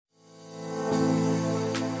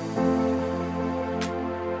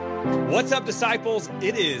What's up, disciples?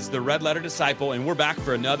 It is the Red Letter Disciple, and we're back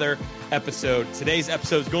for another episode. Today's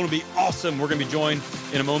episode is going to be awesome. We're going to be joined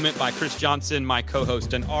in a moment by Chris Johnson, my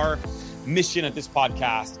co-host, and our mission at this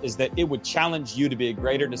podcast is that it would challenge you to be a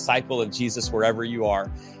greater disciple of Jesus wherever you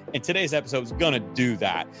are. And today's episode is going to do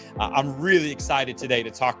that. I'm really excited today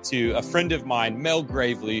to talk to a friend of mine, Mel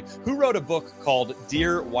Gravely, who wrote a book called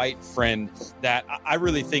Dear White Friend that I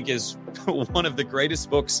really think is one of the greatest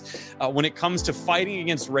books when it comes to fighting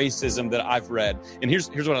against racism that I've read. And here's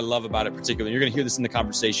what I love about it particularly. You're going to hear this in the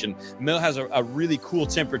conversation. Mel has a really cool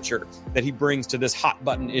temperature that he brings to this hot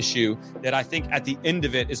button issue that I think at the end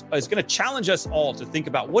of it is going to challenge us all to think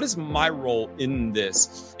about what is my role in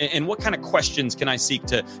this and what kind of questions can I seek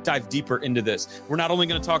to dive deeper into this. We're not only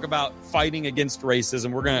going to talk about fighting against racism,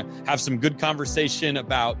 we're going to have some good conversation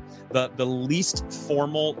about the least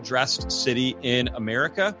formal dressed city in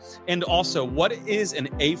America. And also, what is an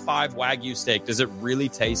A5 Wagyu steak? Does it really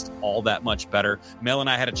taste all that much better? Mel and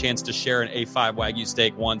I had a chance to share an A5 Wagyu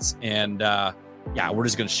steak once, and we're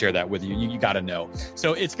just going to share that with you. You got to know.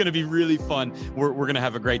 So it's going to be really fun. We're going to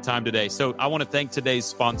have a great time today. So I want to thank today's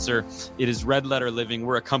sponsor. It is Red Letter Living.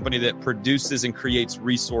 We're a company that produces and creates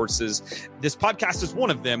resources. This podcast is one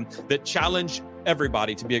of them that challenge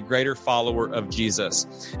everybody to be a greater follower of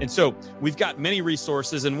Jesus. And so we've got many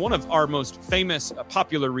resources, and one of our most famous,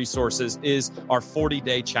 popular resources is our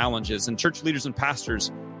 40-day challenges. And church leaders and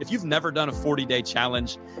pastors, if you've never done a 40-day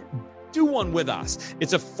challenge, do one with us.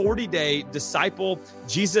 It's a 40-day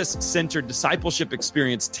Jesus-centered discipleship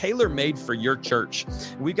experience tailor-made for your church.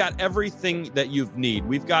 We've got everything that you need.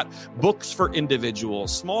 We've got books for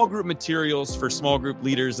individuals, small group materials for small group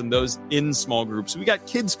leaders and those in small groups. We got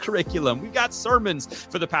kids curriculum. We've got sermons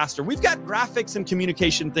for the pastor. We've got graphics and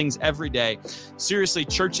communication things every day. Seriously,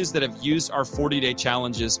 churches that have used our 40-day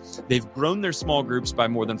challenges, they've grown their small groups by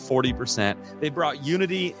more than 40%. They brought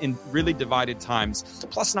unity in really divided times.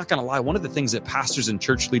 Plus, not going to lie, one of the things that pastors and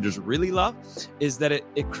church leaders really love is that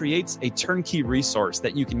it creates a turnkey resource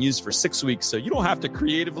that you can use for 6 weeks. So you don't have to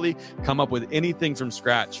creatively come up with anything from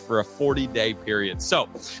scratch for a 40-day period. So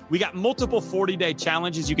we got multiple 40-day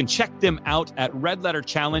challenges. You can check them out at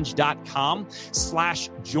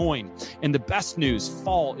redletterchallenge.com/join. And the best news,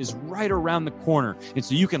 fall is right around the corner. And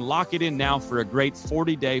so you can lock it in now for a great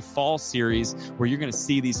 40-day fall series where you're going to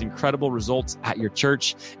see these incredible results at your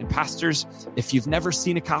church. And pastors, if you've never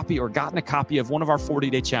seen a copy or gotten a copy of one of our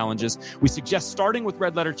 40-day challenges, we suggest starting with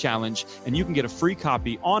Red Letter Challenge, and you can get a free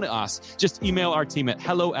copy on us. Just email our team at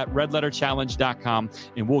hello@redletterchallenge.com,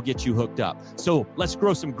 and we'll get you hooked up. So let's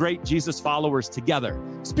grow some great Jesus followers together.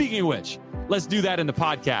 Speaking of which, let's do that in the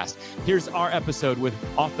podcast. Here's our episode with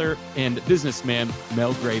author and businessman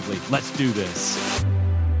Mel Gravely. Let's do this.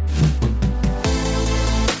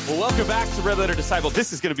 Well, welcome back to Red Letter Disciple.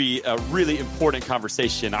 This is going to be a really important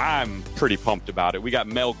conversation. I'm pretty pumped about it. We got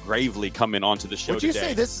Mel Gravely coming onto the show today. Would you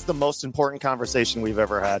say this is the most important conversation we've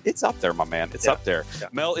ever had? It's up there, my man. It's up there. Yeah.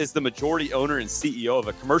 Mel is the majority owner and CEO of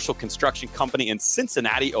a commercial construction company in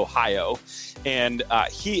Cincinnati, Ohio. And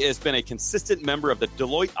he has been a consistent member of the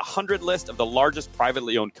Deloitte 100 list of the largest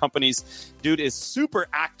privately owned companies. Dude is super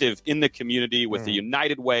active in the community with the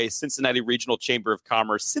United Way, Cincinnati Regional Chamber of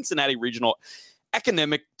Commerce, Cincinnati Regional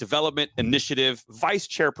Economic Development Initiative, vice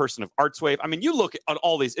chairperson of ArtsWave. I mean, you look at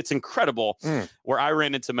all these, it's incredible. Where I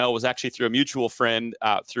ran into Mel was actually through a mutual friend,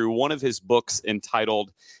 through one of his books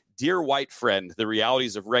entitled Dear White Friend, The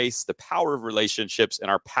Realities of Race, the Power of Relationships,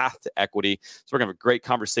 and Our Path to Equity. So we're going to have a great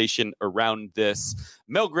conversation around this.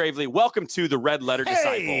 Mel Gravely, welcome to the Red Letter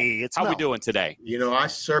Disciple. How we doing today? You know, I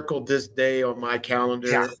circled this day on my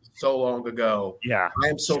calendar so long ago. Yeah. I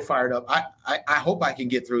am so fired up. I hope I can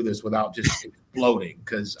get through this without just exploding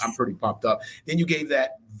because I'm pretty pumped up. Then you gave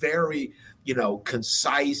that very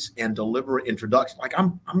concise and deliberate introduction. Like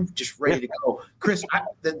I'm just ready to go. Chris,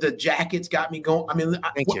 the jacket's got me going. I mean,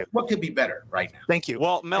 what could be better right now? Thank you.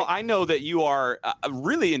 Well, Mel, I know that you are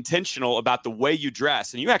really intentional about the way you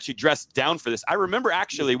dress, and you actually dressed down for this. I remember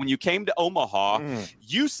actually when you came to Omaha,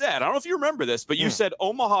 you said, I don't know if you remember this, but you said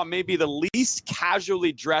Omaha may be the least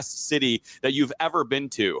casually dressed city that you've ever been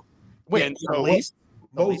to. Wait, and the least?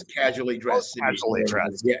 Most casually dressed. Casually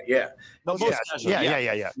dressed. Yeah. Yeah.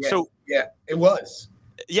 So it was.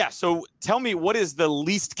 Yeah. So tell me, what is the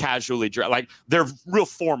least casually dressed? Like they're real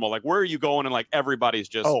formal. Like where are you going? And like everybody's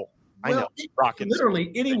just. I know. Rocking.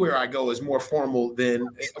 Literally anywhere I go is more formal than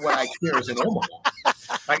what I experience in Omaha.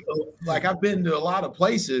 Like I've been to a lot of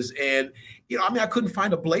places, and I couldn't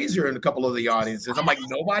find a blazer in a couple of the audiences. I'm like,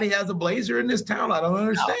 nobody has a blazer in this town. I don't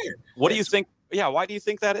understand. What do you think? Yeah, why do you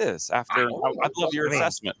think that is? After I'd love your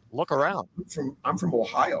assessment. Look around. I'm from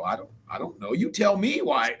Ohio. I don't know. You tell me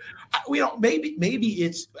why. Maybe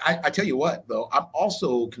it's. I tell you what, though, I'm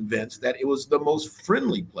also convinced that it was the most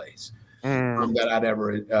friendly place that I'd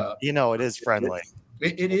ever. It is friendly.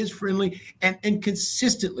 It is friendly and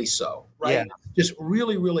consistently so, right? Yeah. Just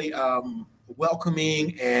really, really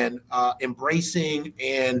welcoming and embracing,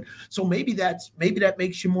 and so maybe that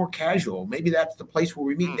makes you more casual. Maybe that's the place where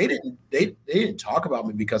we meet. They didn't talk about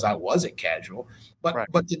me because I wasn't casual,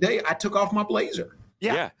 but today I took off my blazer.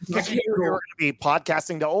 Yeah. You're going to be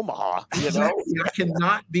podcasting to Omaha. Exactly. I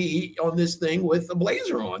cannot be on this thing with a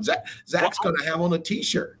blazer on. Zach's going to have on a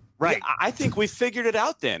t-shirt. Right. Yeah, I think we figured it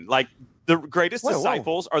out then. Like, the greatest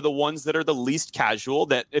disciples are the ones that are the least casual,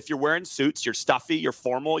 that if you're wearing suits, you're stuffy, you're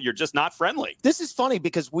formal, you're just not friendly. This is funny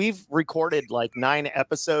because we've recorded like 9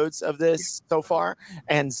 episodes of this so far,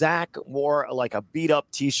 and Zach wore like a beat up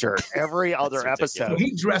t-shirt every other episode.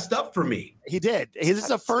 He dressed up for me. He did. This is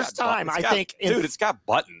the first time, I think. Dude, it's got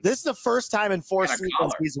buttons. This is the first time in 4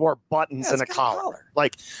 seasons he's wore buttons and a collar.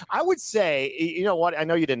 Like, I would say, you know what? I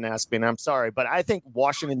know you didn't ask me, and I'm sorry, but I think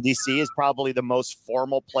Washington, D.C. is probably the most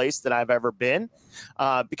formal place that I've ever been,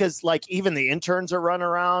 because like even the interns are running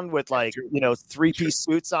around with like 3-piece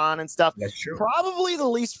suits on and stuff. That's true. Probably the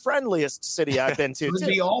least friendliest city I've been to. Could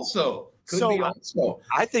be also.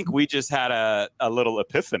 I think we just had a little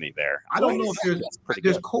epiphany there. I don't know if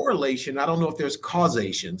there's correlation. I don't know if there's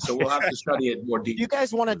causation. So we'll have to study it more deeply. You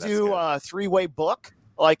guys want to do a 3-way book?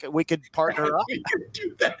 Like we could partner up? We could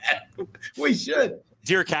do that. We should.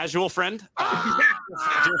 Dear casual friend?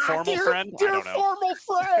 Dear formal friend? Dear formal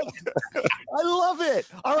friend. I love it.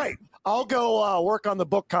 All right. I'll go work on the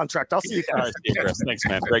book contract. I'll see you guys. Thanks,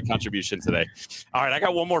 man. Great contribution today. All right. I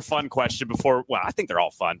got one more fun question before. Well, I think they're all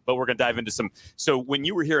fun, but we're going to dive into some. So when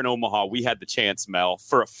you were here in Omaha, we had the chance, Mel,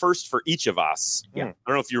 for a first for each of us. Yeah. I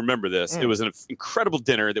don't know if you remember this. It was an incredible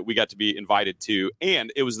dinner that we got to be invited to.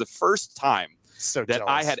 And it was the first time that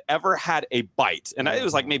I had ever had a bite, and it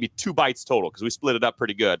was like maybe 2 bites total because we split it up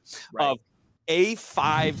pretty good, of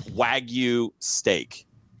A5 Wagyu steak.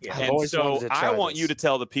 Yeah, and so I want you to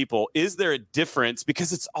tell the people, is there a difference?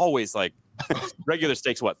 Because it's always like regular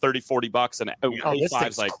steaks, what, $30-$40, and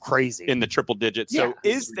A5's like crazy in the triple digits. So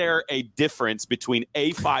is there a difference between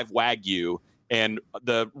A5 Wagyu and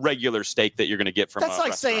the regular steak that you're going to get from That's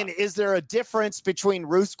like saying, is there a difference between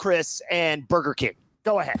Ruth's Chris and Burger King?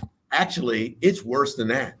 Go ahead. Actually, it's worse than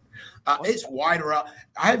that. It's wider out.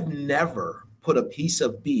 I've never put a piece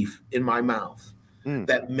of beef in my mouth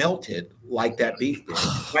that melted like that beef did.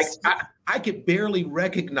 Like I could barely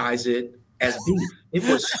recognize it as beef. It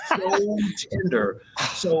was so tender.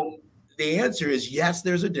 So the answer is yes,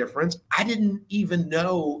 there's a difference. I didn't even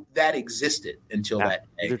know that existed until that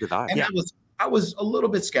day. Neither did I. And I was a little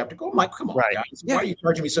bit skeptical. I'm like, come on, guys, why are you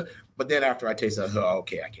charging me so? But then after I tasted it,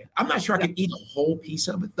 okay, I can. I'm not sure I can eat a whole piece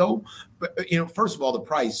of it though. But first of all, the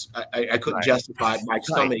price, I couldn't justify my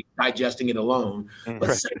stomach digesting it alone.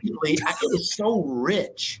 But secondly, it was so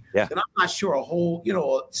rich that I'm not sure a whole,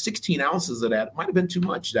 16 ounces of that might have been too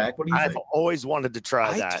much, Zach. What do you think? I've always wanted to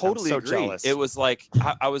try that. I totally agree. Jealous. It was like,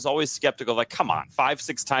 I was always skeptical, like, come on,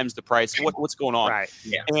 5-6 times the price. What's going on? Right.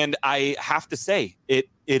 Yeah. And I have to say, it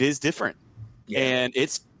is different. Yeah. And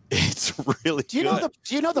it's really do you know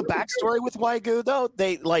the backstory with Wagyu though?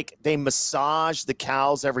 They massage the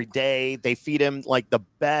cows every day. They feed them like the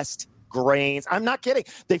best grains. I'm not kidding.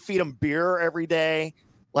 They feed them beer every day.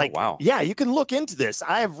 Like, wow. Yeah, you can look into this.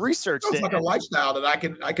 I have researched it. It's like a lifestyle that I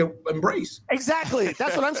can embrace. Exactly.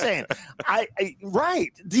 That's what I'm saying.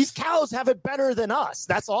 Right. These cows have it better than us.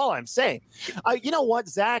 That's all I'm saying. You know what,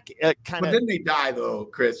 Zach? But then they die, though,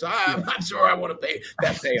 Chris. I'm not sure I want to pay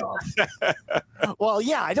that payoff. Well,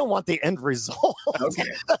 yeah, I don't want the end result. Okay.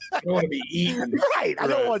 I don't want to be eaten. Right. I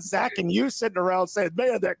don't want Zach and you sitting around saying,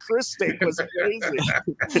 man, that Chris steak was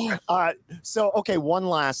amazing. Okay, one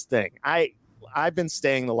last thing. I've been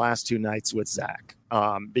staying the last 2 nights with Zach.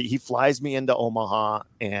 He flies me into Omaha,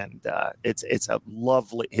 and it's a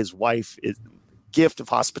lovely. His wife is gift of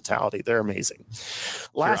hospitality. They're amazing.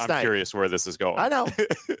 I'm curious where this is going. I know.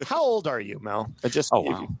 How old are you, Mel?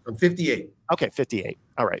 I'm 58. Okay, 58.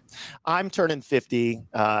 All right. I'm turning 50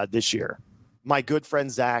 this year. My good friend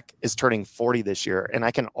Zach is turning 40 this year, and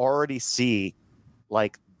I can already see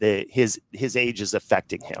like his age is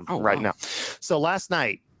affecting him now. So last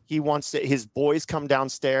night, his boys come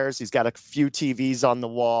downstairs. He's got a few TVs on the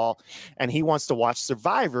wall, and he wants to watch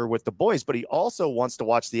Survivor with the boys, but he also wants to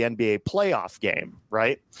watch the NBA playoff game,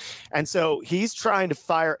 right? And so he's trying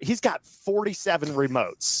to he's got 47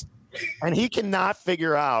 remotes. and he cannot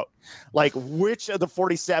figure out like which of the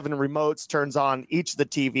 47 remotes turns on each of the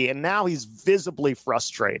TV. And now he's visibly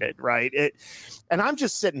frustrated, right? And I'm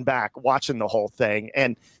just sitting back watching the whole thing.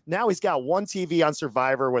 And now he's got one TV on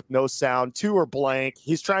Survivor with no sound, 2 are blank.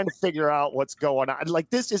 He's trying to figure out what's going on. Like,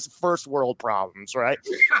 this is first world problems, right?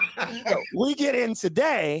 So we get in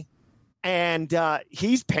today, and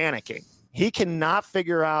he's panicking. He cannot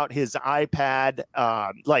figure out his iPad.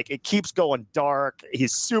 Like, it keeps going dark.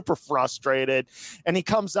 He's super frustrated. And he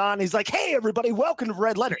comes on. He's like, hey, everybody, welcome to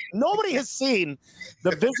Red Letter. Nobody has seen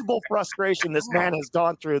the visible frustration this man has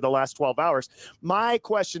gone through the last 12 hours. My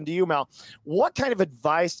question to you, Mel, what kind of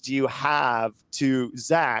advice do you have to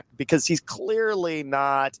Zach? Because he's clearly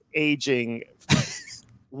not aging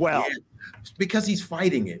well. Yeah. Because he's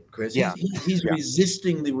fighting it, Chris. Yeah. He's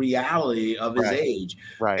resisting the reality of his age.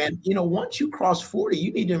 Right. And, once you cross 40,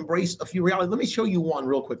 you need to embrace a few realities. Let me show you one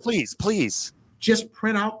real quick. Please. Just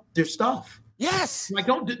print out their stuff. Yes. Like,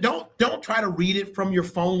 don't try to read it from your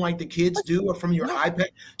phone like the kids do or from your iPad.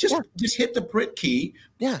 Just hit the print key.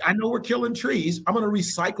 Yeah. I know we're killing trees. I'm going to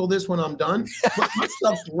recycle this when I'm done. But my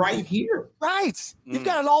stuff's right here. Right. You've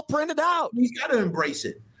got it all printed out. You've got to embrace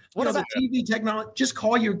it. What about the TV technology? Just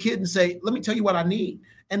call your kid and say, let me tell you what I need.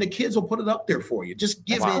 And the kids will put it up there for you. Just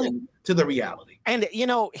give in to the reality. And,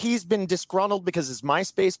 he's been disgruntled because his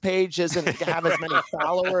MySpace page doesn't have as many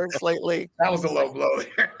followers lately. That was a low blow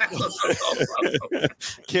there.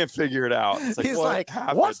 Can't figure it out. He's like,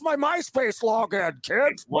 what's my MySpace login,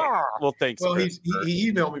 kids? Well, thanks. Well,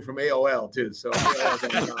 he emailed me from AOL, too. So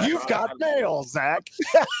you've got mail, Zach.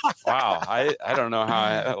 Wow. I don't know how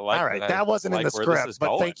I like all right. That wasn't in the script,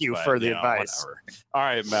 but thank you for the advice. Whatever. All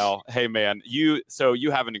right, Mel. Hey, man, you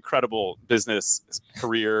have an incredible business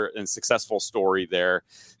career and successful story there.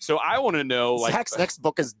 So I want to know, like, Zach's next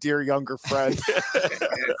book is Dear Younger Friend.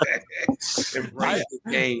 Embrace the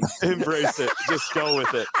game. Embrace it. Just go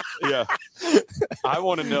with it. Yeah. I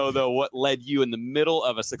want to know, though, what led you in the middle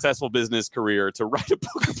of a successful business career to write a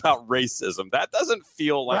book about racism? That doesn't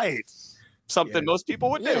feel like something most people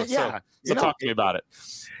would do. Yeah. So talk to me about it.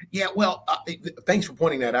 Yeah, well, thanks for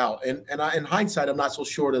pointing that out. And in hindsight, I'm not so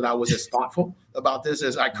sure that I was as thoughtful about this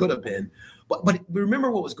as I could have been. But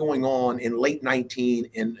remember what was going on in late 19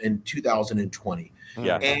 and 2020.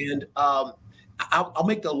 Yeah. And I'll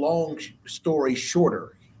make the long story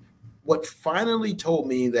shorter. What finally told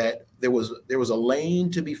me that there was a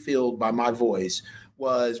lane to be filled by my voice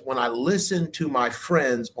was when I listened to my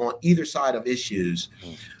friends on either side of issues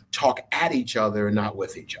talk at each other and not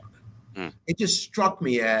with each other. It just struck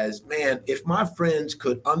me as, man, if my friends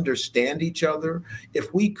could understand each other,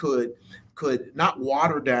 if we could not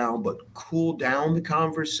water down, but cool down the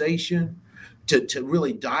conversation to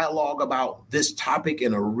really dialogue about this topic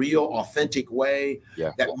in a real, authentic way,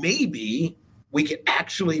 that maybe we could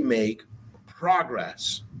actually make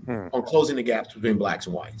progress on closing the gaps between blacks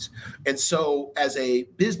and whites. And so as a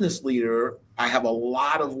business leader, I have a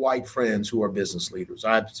lot of white friends who are business leaders.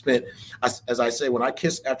 I've spent, as I say,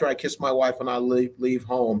 after I kiss my wife and I leave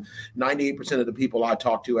home, 98% of the people I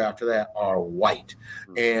talk to after that are white.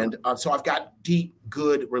 And so I've got deep,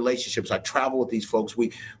 good relationships. I travel with these folks.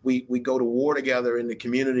 We go to war together in the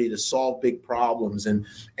community to solve big problems. And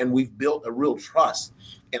we've built a real trust.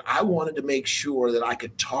 And I wanted to make sure that I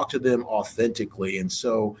could talk to them authentically. And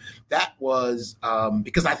so that was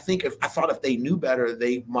because I thought if they knew better,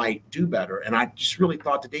 they might do better. And I just really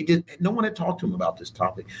thought that they did. No one had talked to them about this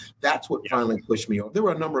topic. That's what finally pushed me over. There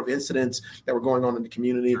were a number of incidents that were going on in the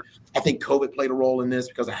community. I think COVID played a role in this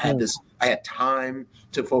because I had time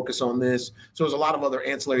to focus on this. So there's a lot of other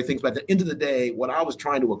ancillary things. But at the end of the day, what I was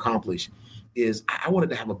trying to accomplish is I wanted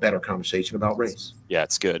to have a better conversation about race. Yeah,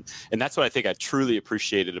 it's good. And that's what I think I truly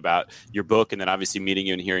appreciated about your book. And then obviously meeting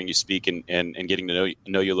you and hearing you speak and getting to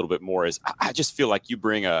know you a little bit more is I just feel like you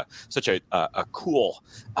bring such a cool,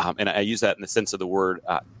 and I use that in the sense of the word,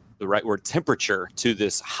 the right word, temperature to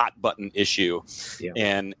this hot button issue.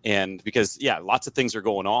 And because lots of things are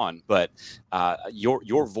going on, but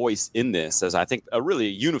your voice in this is, I think, a really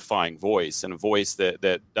unifying voice, and a voice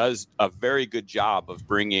that does a very good job of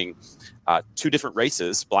bringing two different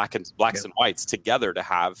races, blacks and whites, together to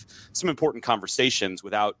have some important conversations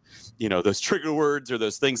without, those trigger words or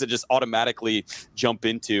those things that just automatically jump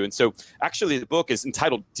into. And so actually the book is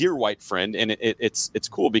entitled Dear White Friend, and it's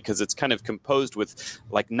cool because it's kind of composed with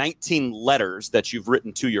like 19 letters that you've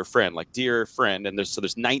written to your friend, like dear friend, and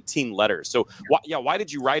there's 19 letters. So why did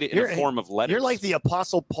you write it in a form of letters? You're like the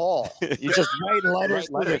Apostle Paul. You just write letters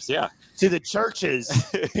to the churches.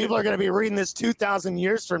 People are going to be reading this 2,000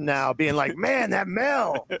 years from now being being like, man, that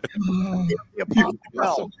Mel. The You, Apostle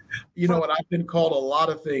Mel. you know what? I've been called a lot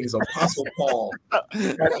of things. Apostle Paul.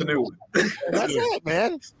 That's a new one. That's it,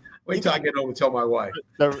 man. Wait till I get home and tell my wife.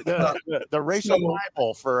 The racial So-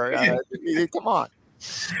 Bible for come on.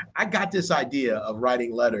 I got this idea of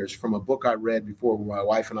writing letters from a book I read before my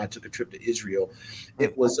wife and I took a trip to Israel.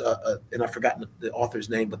 It was, and I've forgotten the author's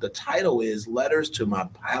name, but the title is Letters to My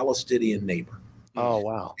Palestinian Neighbor. Oh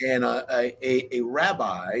wow. And a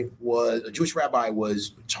rabbi was a Jewish rabbi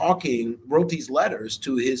wrote these letters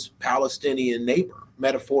to his Palestinian neighbor,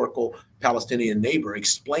 metaphorical Palestinian neighbor,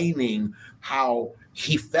 explaining how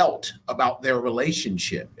he felt about their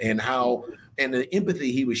relationship and the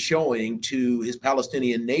empathy he was showing to his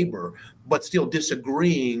Palestinian neighbor, but still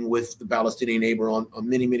disagreeing with the Palestinian neighbor on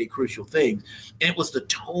many, many crucial things. And it was the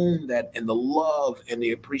tone and the love and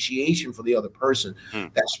the appreciation for the other person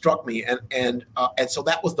that struck me. And so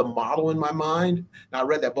that was the model in my mind. Now, I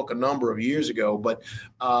read that book a number of years ago, but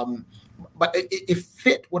it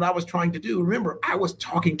fit what I was trying to do. Remember, I was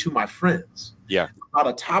talking to my friends about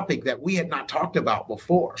a topic that we had not talked about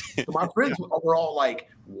before. So my friends were all like,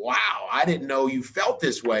 wow, I didn't know you felt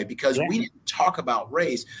this way, because we didn't talk about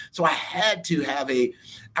race. So I had to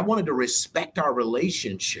I wanted to respect our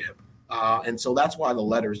relationship. And so that's why the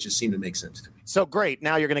letters just seem to make sense to me. So great.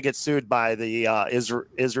 Now you're going to get sued by the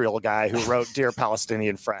Israel guy who wrote Dear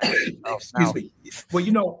Palestinian Friend. Excuse me.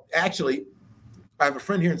 Well, actually, I have a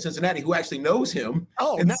friend here in Cincinnati who actually knows him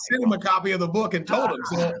and sent him a copy of the book and told him.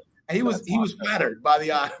 So he was flattered by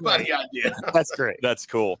the idea. That's great. That's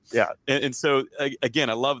cool. Yeah. And so again,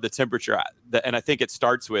 I love the temperature, and I think it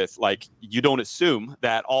starts with, like, you don't assume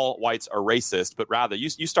that all whites are racist, but rather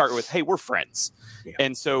you start with, hey, we're friends. Yeah.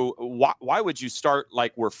 And so why would you start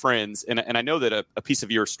like we're friends? And I know that a piece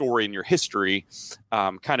of your story and your history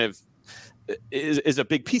kind of is a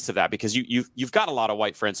big piece of that, because you've got a lot of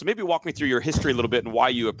white friends. So maybe walk me through your history a little bit and why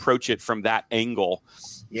you approach it from that angle.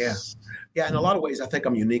 Yeah. Yeah. In a lot of ways, I think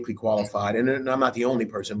I'm uniquely qualified, and I'm not the only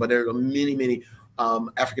person, but there are many, many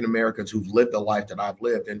African Americans who've lived the life that I've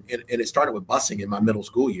lived. And it started with busing in my middle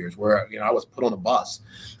school years, where, I was put on a bus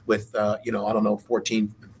with,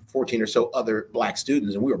 14 or so other Black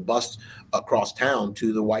students, and we were bused across town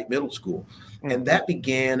to the white middle school. And that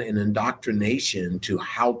began an indoctrination to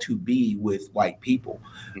how to be with white people.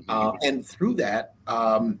 And through that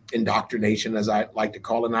indoctrination, as I like to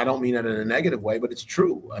call it, and I don't mean it in a negative way, but it's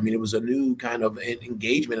true. I mean, it was a new kind of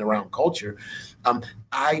engagement around culture.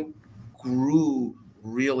 I grew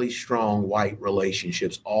really strong white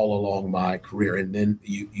relationships all along my career. And then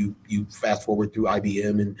you fast forward through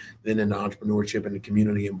IBM and then in entrepreneurship and the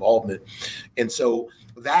community involvement. And so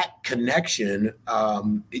that connection,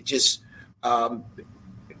 it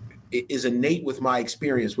is innate with my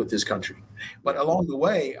experience with this country. But along the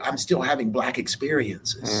way, I'm still having Black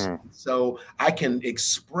experiences. So I can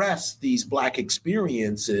express these Black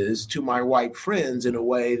experiences to my white friends in a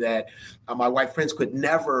way that my white friends could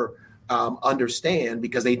never understand,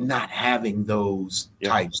 because they're not having those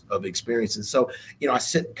types of experiences. So, I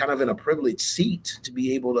sit kind of in a privileged seat to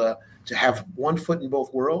be able to have one foot in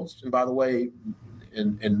both worlds. And by the way,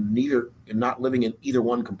 and not living in either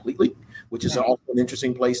one completely, which is also an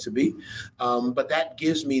interesting place to be. But that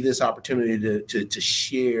gives me this opportunity to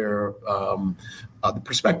share the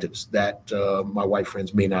perspectives that my white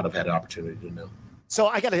friends may not have had an opportunity to know. So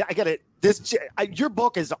I got it. Your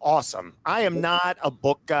book is awesome. I am not a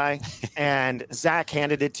book guy, and Zach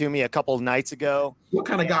handed it to me a couple of nights ago. What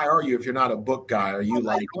kind of guy are you if you're not a book guy? Are you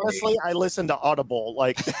honestly, I listen to Audible.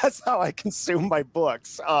 Like, that's how I consume my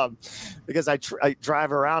books, because I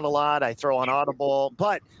drive around a lot. I throw on Audible,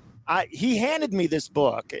 but he handed me this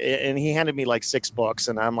book, and he handed me like 6 books,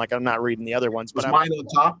 and I'm like, I'm not reading the other ones. Was mine on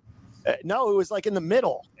top? No, it was like in the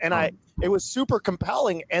middle, and it was super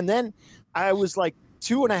compelling. And then I was like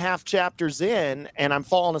 2.5 chapters in, and I'm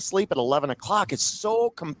falling asleep at 11 o'clock. It's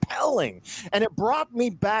so compelling. And it brought me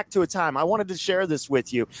back to a time. I wanted to share this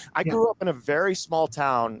with you. I grew up in a very small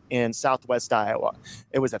town in Southwest Iowa.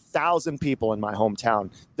 It was 1,000 people in my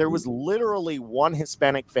hometown. There was literally one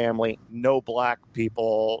Hispanic family, no Black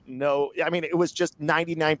people, it was just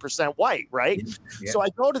 99% white, right? Yeah. So I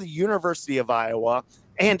go to the University of Iowa,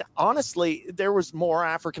 and honestly, there was more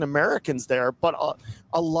African Americans there, but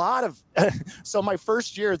a lot of. So my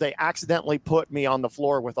first year, they accidentally put me on the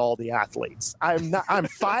floor with all the athletes. I'm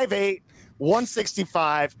 5'8",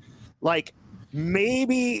 165. Like,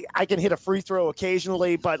 maybe I can hit a free throw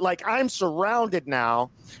occasionally, but like, I'm surrounded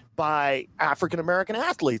now by African American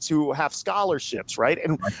athletes who have scholarships, right?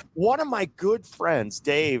 And one of my good friends,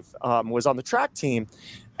 Dave, was on the track team.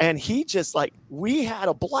 And he just we had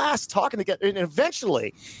a blast talking together. And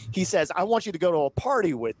eventually he says, I want you to go to a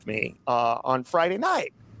party with me on Friday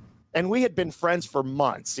night. And we had been friends for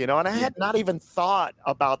months, and I had not even thought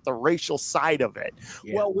about the racial side of it.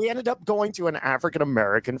 Yeah. Well, we ended up going to an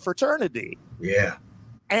African-American fraternity. Yeah.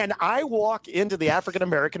 And I walk into the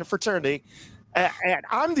African-American fraternity, and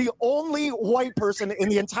I'm the only white person in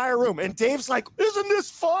the entire room. And Dave's like, isn't this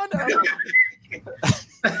fun?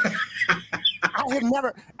 I have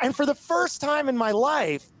never, and for the first time in my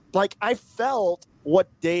life, I felt what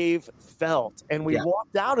Dave felt. And we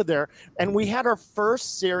walked out of there and we had our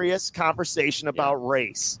first serious conversation about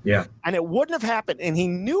race. Yeah. And it wouldn't have happened. And he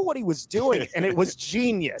knew what he was doing. And it was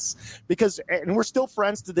genius and we're still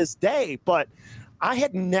friends to this day, but I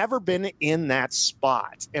had never been in that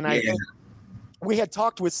spot. And I think we had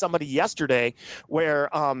talked with somebody yesterday where,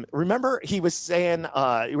 remember he was saying,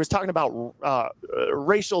 he was talking about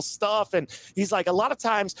racial stuff. And he's like, a lot of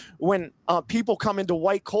times when people come into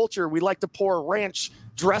white culture, we like to pour ranch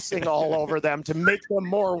dressing all over them to make them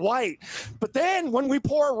more white. But then when we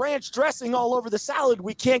pour ranch dressing all over the salad,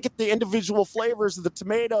 we can't get the individual flavors of the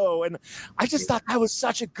tomato. And I just thought that was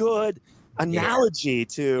such a good analogy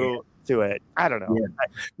to it. I don't know. Yeah.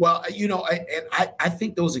 Well, I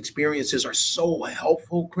think those experiences are so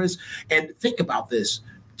helpful, Chris. And think about this.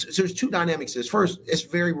 So there's two dynamics. First, it's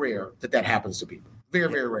very rare that happens to people.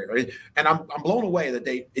 Very, very rare. And I'm blown away that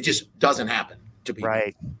it just doesn't happen to people.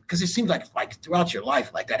 Right. Because it seems like throughout your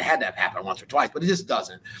life, that had to have happened once or twice, but it just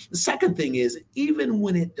doesn't. The second thing is, even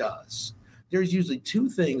when it does, there's usually two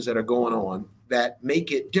things that are going on that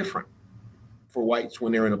make it different for whites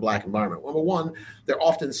when they're in a black environment. Number one, they're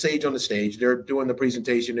often sage on the stage. They're doing the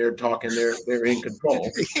presentation. They're talking. They're in control.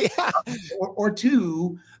 Yeah. Or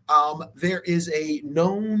two, there is a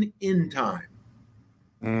known end time.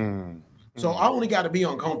 So I only got to be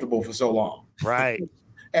uncomfortable for so long. Right.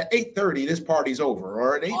 At 8:30, this party's over.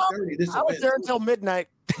 Or at 8:30, this I was there until midnight.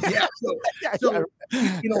 Yeah. So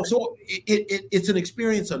it's an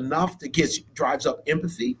experience enough that drives up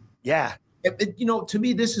empathy. Yeah. To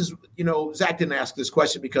me, this is, Zach didn't ask this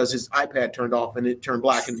question because his iPad turned off and it turned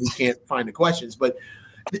black and he can't find the questions. But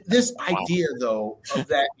this idea, though, of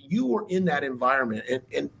that you were in that environment.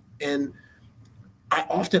 And I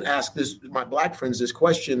often ask my black friends this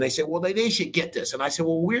question. They say, well, they should get this. And I say,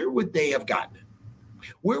 well, where would they have gotten it?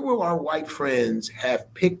 Where will our white friends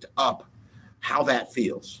have picked up how that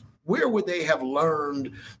feels? Where would they have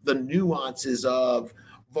learned the nuances of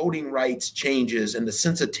voting rights changes and the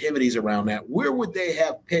sensitivities around that? Where would they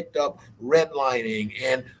have picked up redlining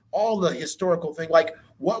and all the historical thing?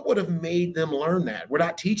 What would have made them learn that? We're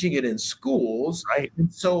not teaching it in schools. Right.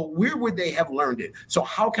 So where would they have learned it? So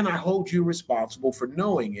how can I hold you responsible for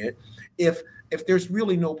knowing it if there's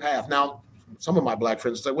really no path? Now, some of my black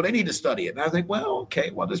friends say, well, they need to study it. And I think, well,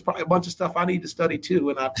 okay, well, there's probably a bunch of stuff I need to study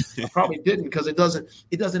too. And I probably didn't because it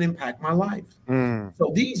doesn't impact my life.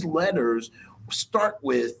 So these letters start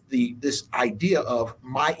with this idea of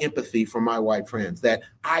my empathy for my white friends, that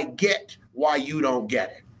I get why you don't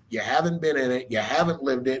get it. You haven't been in it. You haven't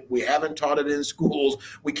lived it. We haven't taught it in schools.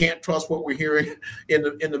 We can't trust what we're hearing in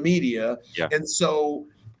the media. Yeah. And so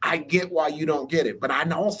I get why you don't get it. But I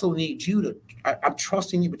also need you I'm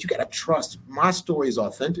trusting you, but you got to trust my story is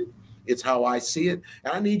authentic. It's how I see it.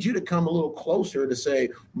 And I need you to come a little closer to say,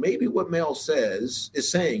 maybe what Mel is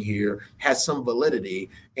saying here has some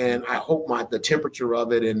validity. And I hope the temperature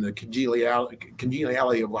of it and the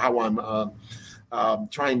congeniality of how I'm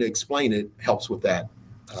trying to explain it helps with that.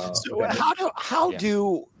 So how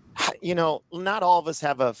do not all of us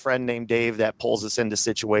have a friend named Dave that pulls us into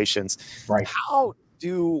situations. Right. How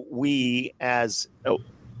do we as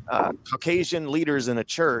Caucasian leaders in a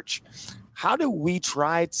church, how do we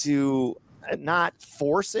try to not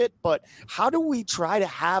force it, but how do we try to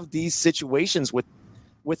have these situations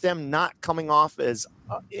with them not coming off as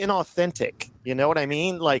inauthentic? You know what I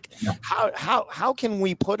mean? How can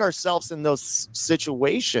we put ourselves in those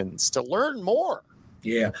situations to learn more?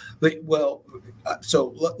 Yeah.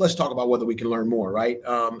 So let's talk about whether we can learn more, right?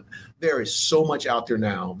 There is so much out there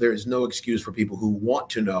now. There is no excuse for people who want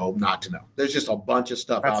to know not to know. There's just a bunch of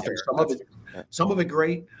stuff out there. Some of it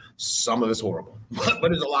great, some of it's horrible, but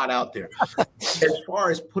there's a lot out there. As far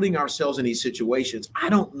as putting ourselves in these situations, I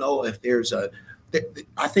don't know if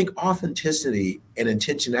I think authenticity and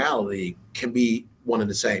intentionality can be one and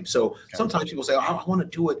the same. So sometimes people say, I want to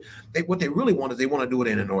do it. What they really want is they want to do it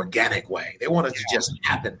in an organic way. They want it to just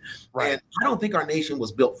happen. Right. And I don't think our nation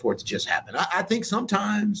was built for it to just happen. I think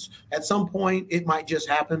sometimes at some point it might just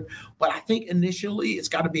happen, but I think initially it's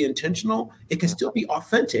got to be intentional. It can still be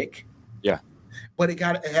authentic. Yeah. But it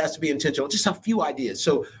has to be intentional. Just a few ideas.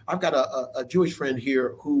 So I've got a Jewish friend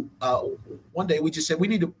here who one day we just said we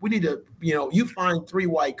need to you find 3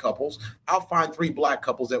 white couples, I'll find 3 black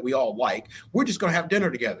couples that we all like. We're just going to have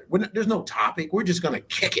dinner together. There's no topic. We're just going to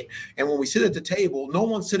kick it. And when we sit at the table, no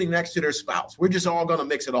one's sitting next to their spouse. We're just all going to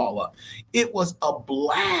mix it all up. It was a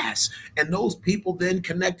blast, and those people then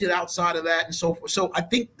connected outside of that and so forth. So I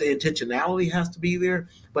think the intentionality has to be there,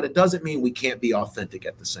 but it doesn't mean we can't be authentic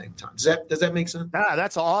at the same time. Does that make sense?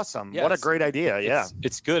 That's awesome. Yeah, what a great idea. Yeah.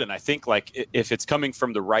 It's good. And I think like if it's coming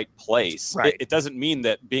from the right place, right. It doesn't mean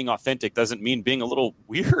that being authentic doesn't mean being a little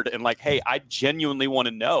weird and like, hey, I genuinely want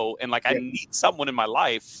to know. And like, I need someone in my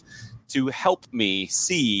life to help me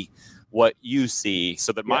see what you see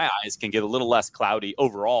so that my eyes can get a little less cloudy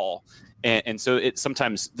overall. And so it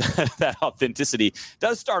sometimes that authenticity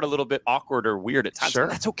does start a little bit awkward or weird at times. Sure.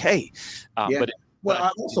 That's okay. But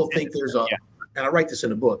I also think there's and I write this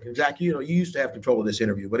in the book. And Zach, you used to have control of this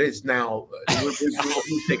interview, but it's now we're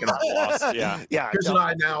taking off. Yeah. Chris and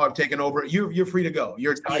I now have taken over. You're free to go.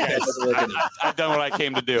 I've done what I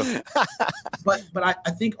came to do. But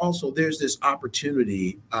I think also there's this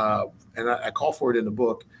opportunity, and I call for it in the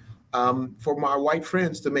book, for my white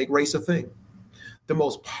friends to make race a thing. The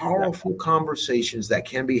most powerful conversations that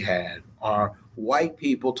can be had are white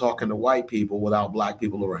people talking to white people without black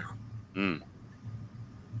people around. Mm.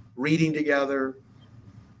 Reading together,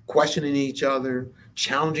 questioning each other,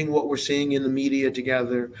 challenging what we're seeing in the media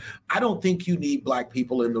together. I don't think you need black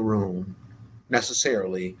people in the room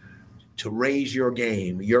necessarily to raise your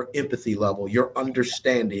game, your empathy level, your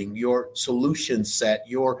understanding, your solution set,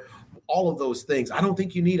 your all of those things. I don't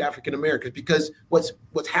think you need African Americans, because what's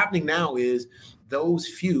happening now is those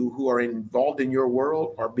few who are involved in your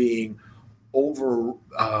world are being over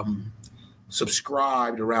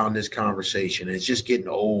subscribed around this conversation. It's just getting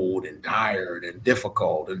old and tired and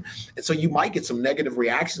difficult. And so you might get some negative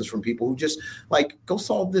reactions from people who just like, go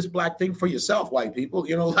solve this black thing for yourself, white people.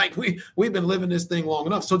 Like we've been living this thing long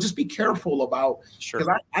enough. So just be careful about, because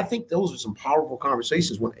I think those are some powerful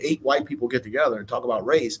conversations when 8 white people get together and talk about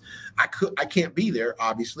race. I can't be there,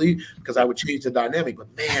 obviously, because I would change the dynamic,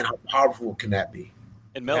 but man, how powerful can that be?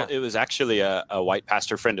 And Mel, it was actually a white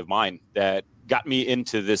pastor friend of mine that got me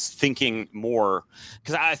into this thinking more,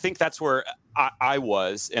 because I think that's where I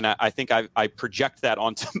was. And I think I project that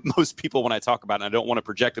onto most people when I talk about it. And I don't want to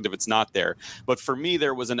project it if it's not there. But for me,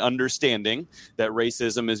 there was an understanding that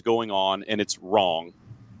racism is going on and it's wrong.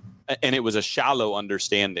 And it was a shallow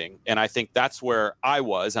understanding. And I think that's where I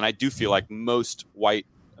was. And I do feel like most white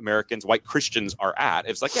Americans, white Christians are at.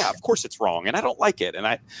 It's like, yeah, of course it's wrong, and I don't like it.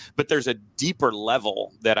 But there's a deeper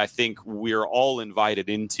level that I think we're all invited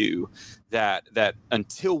into, that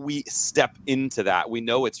until we step into that, we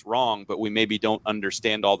know it's wrong, but we maybe don't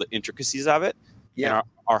understand all the intricacies of it. Yeah. And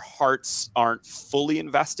our hearts aren't fully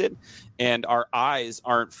invested and our eyes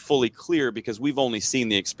aren't fully clear because we've only seen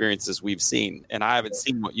the experiences we've seen. And I haven't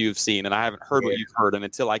seen what you've seen, and I haven't heard what you've heard. And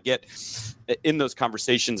until I get in those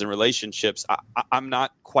conversations and relationships, I'm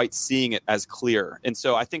not quite seeing it as clear. And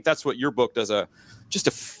so I think that's what your book does just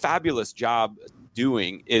a fabulous job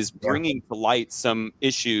doing, is bringing to light some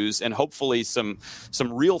issues and hopefully some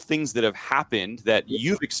real things that have happened that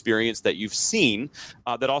you've experienced, that you've seen,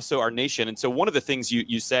 that also our nation. And so one of the things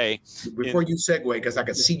you say before you segue, because I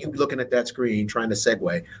can see you looking at that screen trying to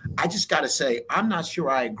segue, I just got to say, I'm not sure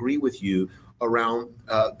I agree with you around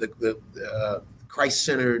the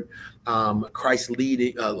Christ-centered,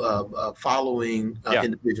 Christ-leading, following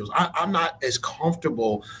individuals. I'm not as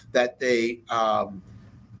comfortable that they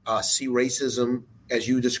see racism as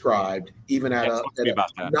you described, even I'm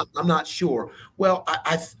not sure. Well,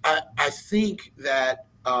 I think that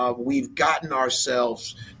we've gotten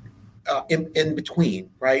ourselves in between,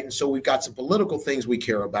 right? And so we've got some political things we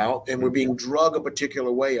care about, and we're being drug a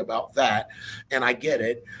particular way about that. And I get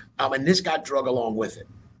it. And this got drug along with it.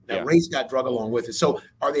 That race got drug along with it. So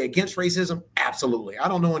are they against racism? Absolutely. I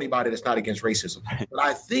don't know anybody that's not against racism, but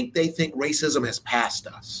I think they think racism has passed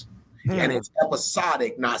us. And it's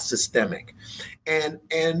episodic, not systemic. And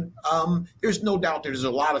there's no doubt there's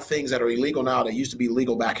a lot of things that are illegal now that used to be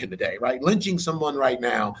legal back in the day, right? Lynching someone right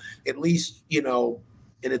now, at least, in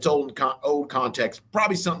its old context,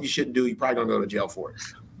 probably something you shouldn't do. You probably don't go to jail for it.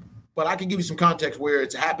 But I can give you some context where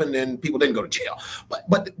it's happened and people didn't go to jail.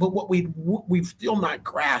 But what we've still not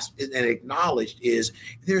grasped and acknowledged is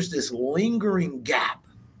there's this lingering gap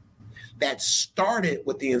that started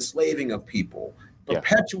with the enslaving of people,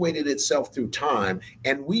 perpetuated itself through time,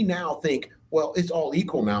 and we now think, well, it's all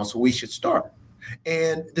equal now, so we should start.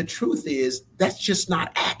 And the truth is, that's just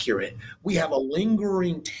not accurate. We have a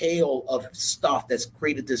lingering tail of stuff that's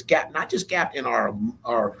created this gap, not just gap in our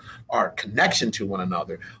connection to one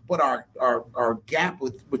another, but our gap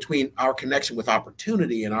between our connection with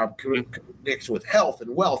opportunity and our connection with health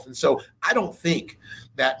and wealth. And so I don't think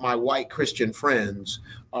that my white Christian friends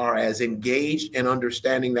are as engaged in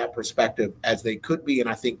understanding that perspective as they could be. And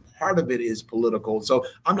I think part of it is political. So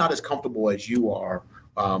I'm not as comfortable as you are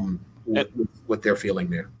with what they're feeling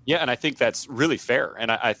there. Yeah, and I think that's really fair.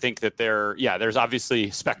 And I think that there's obviously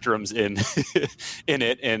spectrums in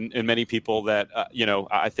it, and many people that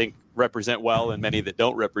I think represent well, and many that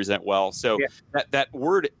don't represent well. So that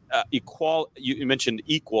word equal, you mentioned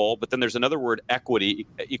equal, but then there's another word, equity,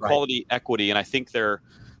 equality, equity, and I think they're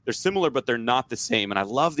similar, but they're not the same. And I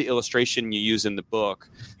love the illustration you use in the book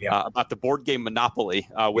about the board game Monopoly,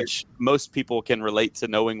 which most people can relate to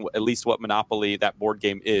knowing at least what Monopoly, that board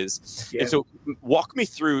game, is. Yeah. And so walk me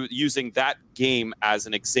through using that game as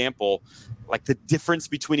an example, like the difference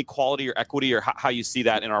between equality or equity, or how you see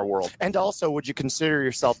that in our world. And also, would you consider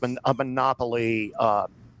yourself a Monopoly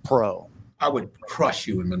pro? I would crush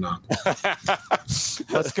you in Monopoly.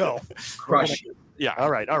 Let's go. Crush you. Yeah.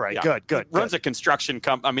 All right. Yeah. Good. Runs a construction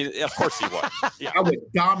company. I mean, of course he would. Yeah. I would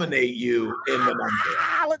dominate you in Monopoly.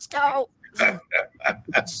 Let's go.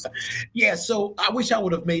 Yeah. So I wish I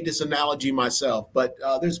would have made this analogy myself, but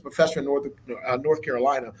there's a professor in North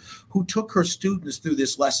Carolina who took her students through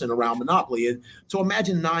this lesson around Monopoly. And so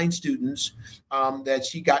imagine 9 students that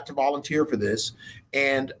she got to volunteer for this,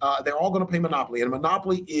 and they're all going to play Monopoly. And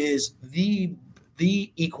Monopoly is the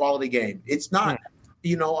equality game. It's not,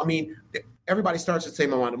 everybody starts with the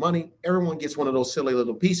same amount of money. Everyone gets one of those silly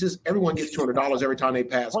little pieces. Everyone gets $200 every time they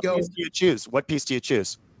pass go. What piece do you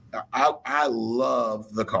choose? I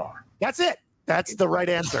love the car. That's it. That's the right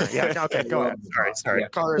answer. Yeah. Okay. Go ahead. Sorry. Yeah.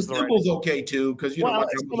 Car is the Thimble's right okay too, because if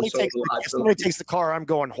somebody takes the car, I'm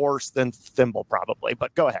going horse, then thimble probably.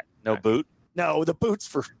 But go ahead. No boot. No, the boot's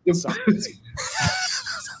for the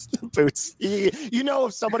boots.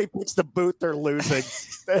 If somebody picks the boot, they're losing.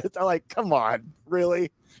 They're like, come on,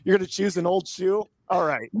 really? You're going to choose an old shoe? All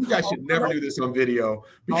right. You guys should never do this on video.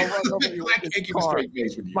 I can't keep a straight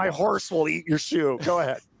face with you. My horse will eat your shoe. Go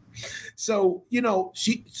ahead. So,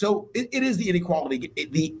 it is the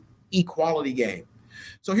equality game.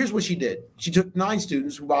 So here's what she did. She took 9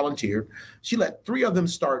 students who volunteered. She let 3 of them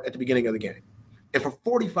start at the beginning of the game. And for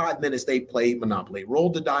 45 minutes, they played Monopoly,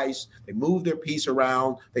 rolled the dice, they moved their piece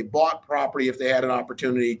around, they bought property if they had an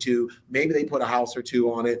opportunity to, maybe they put a house or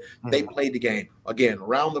 2 on it. They played the game. Again,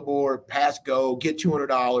 around the board, pass, go, get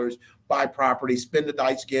 $200, buy property, spend the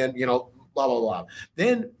dice again, blah, blah, blah.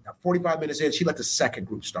 Then 45 minutes in, she let the second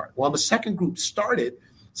group start. Well, the second group started,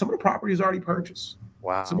 some of the property was already purchased.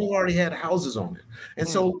 Wow. Some of them already had houses on it. And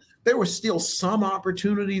so there was still some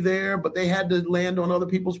opportunity there, but they had to land on other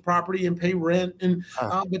people's property and pay rent. And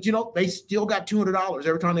but they still got $200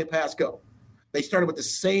 every time they pass go. They started with the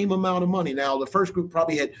same amount of money. Now, the first group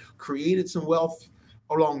probably had created some wealth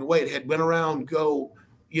along the way. It had went around,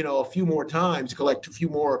 a few more times, collect a few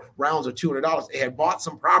more rounds of $200. They had bought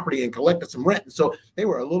some property and collected some rent. And so they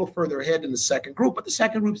were a little further ahead than the second group, but the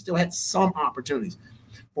second group still had some opportunities.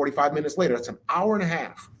 45 minutes later, that's an hour and a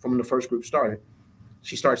half from when the first group started.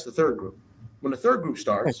 She starts the third group. When the third group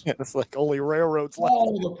starts, it's like only railroads left.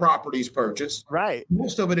 All the properties purchased. Right.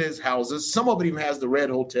 Most of it is houses. Some of it even has the red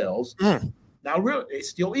hotels. Now, really, it's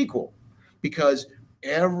still equal because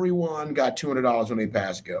everyone got $200 when they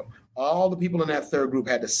passed go. All the people in that third group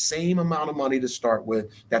had the same amount of money to start with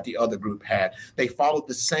that the other group had. They followed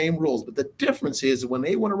the same rules. But the difference is that when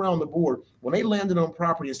they went around the board, when they landed on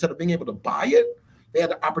property, instead of being able to buy it, they had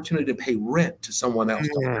the opportunity to pay rent to someone else.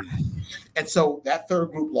 And so that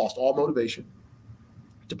third group lost all motivation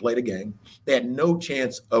to play the game. They had no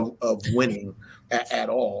chance of winning at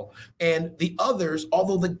all. And the others,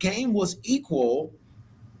 although the game was equal,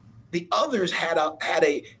 the others had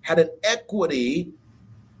an equity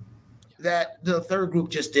that the third group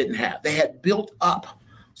just didn't have. They had built up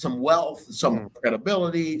some wealth, some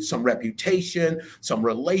credibility, some reputation, some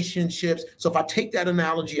relationships. So if I take that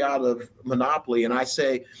analogy out of Monopoly and I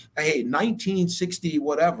say, hey, 1960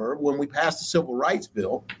 whatever, when we passed the Civil Rights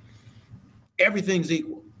Bill, everything's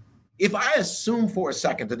equal. If I assume for a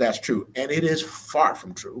second that that's true, and it is far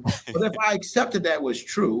from true, but if I accepted that was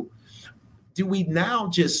true, do we now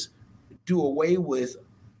just do away with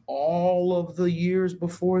all of the years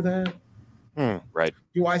before that? Right.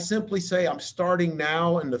 Do I simply say I'm starting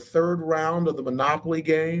now in the third round of the Monopoly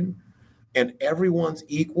game and everyone's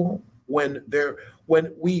equal?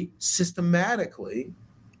 when we systematically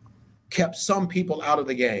kept some people out of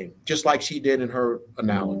the game, just like she did in her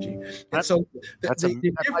analogy. And so that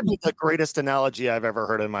might be the greatest analogy I've ever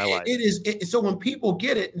heard in my life. It is. So when people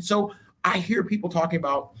get it, and so I hear people talking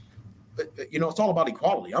about, it's all about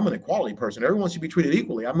equality. I'm an equality person. Everyone should be treated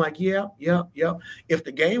equally. I'm like, yeah. If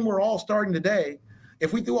the game we're all starting today,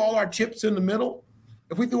 if we threw all our chips in the middle,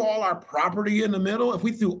 if we threw all our property in the middle, if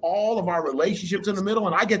we threw all of our relationships in the middle,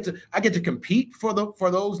 and I get to compete for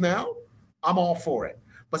those now, I'm all for it.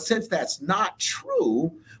 But since that's not true,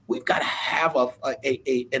 we've got to have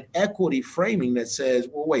an equity framing that says,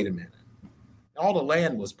 well, wait a minute. All the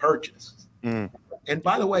land was purchased. And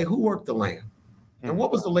by the way, who worked the land? And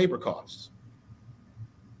what was the labor costs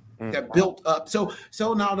that built up? So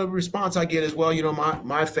now the response I get is, well,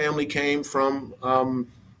 my family came from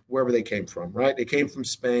wherever they came from, right? They came from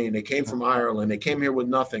Spain. They came from Ireland. They came here with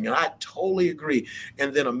nothing. And I totally agree.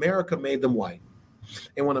 And then America made them white.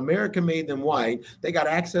 And when America made them white, they got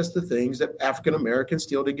access to things that African Americans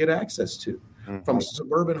still didn't get access to, from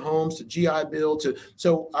suburban homes to GI Bill to.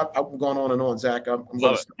 So I'm going on and on, Zach. I'm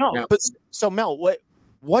going to stop now. But so Mel,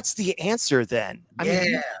 what's the answer then?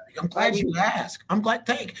 I'm glad you asked. I'm glad.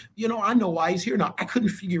 I know why he's here now. I couldn't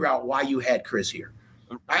figure out why you had Chris here.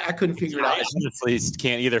 I couldn't figure it out. I honestly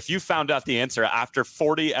can't either. If you found out the answer after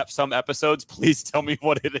 40 some episodes, please tell me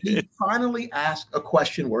what it is. He finally asked a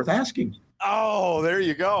question worth asking. Oh, there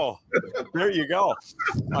you go. There you go.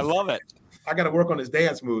 I love it. I got to work on his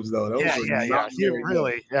dance moves, though. Yeah.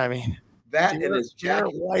 Really. Yeah, I mean, that and his jacket,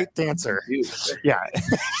 white dancer. Yeah.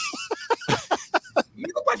 You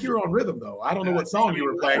look like you were on rhythm, though. I don't know what song you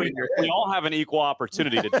were playing in your head. We all have an equal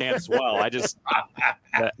opportunity to dance well. I just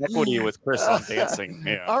equity with Chris on dancing.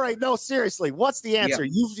 Yeah. All right, no, seriously, what's the answer?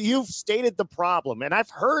 Yeah. You've stated the problem, and I've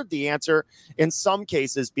heard the answer in some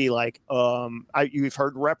cases be like, you've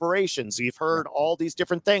heard reparations, you've heard all these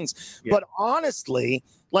different things, but honestly,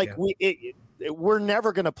 we're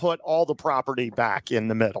never going to put all the property back in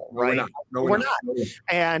the middle, right? We're not.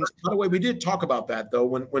 And by the way, we did talk about that though.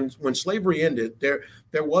 When slavery ended,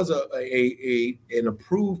 there was an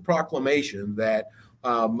approved proclamation that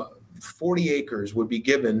 40 acres would be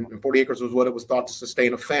given, and 40 acres was what it was thought to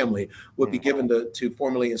sustain a family, would be given to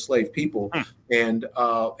formerly enslaved people, and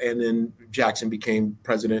then Jackson became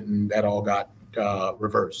president, and that all got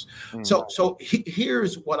reversed. So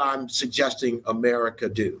here's what I'm suggesting America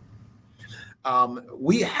do.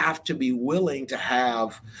 We have to be willing to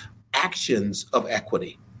have actions of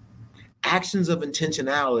equity, actions of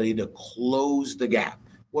intentionality to close the gap.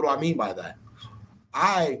 What do I mean by that?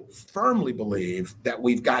 I firmly believe that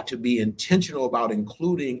we've got to be intentional about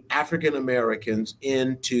including African Americans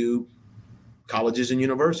into colleges and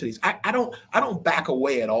universities. I don't back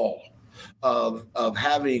away at all of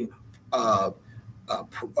having a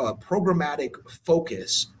programmatic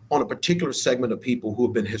focus on a particular segment of people who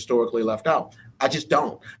have been historically left out. I just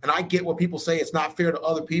don't. And I get what people say, it's not fair to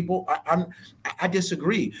other people. I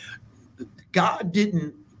disagree. God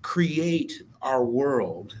didn't create our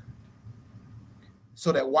world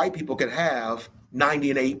so that white people could have 90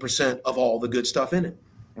 and 8% of all the good stuff in it.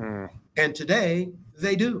 And today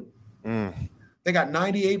they do. They got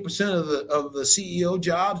 98% of the CEO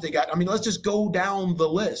jobs. Let's just go down the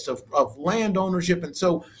list of land ownership. And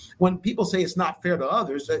so when people say it's not fair to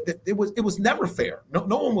others, it was never fair.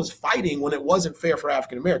 No one was fighting when it wasn't fair for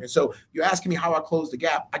African Americans. So you're asking me how I close the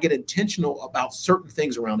gap. I get intentional about certain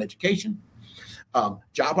things around education,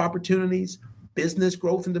 job opportunities, business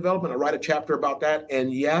growth and development. I write a chapter about that.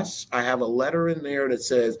 And yes, I have a letter in there that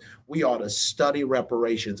says we ought to study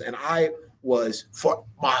reparations. And I was, for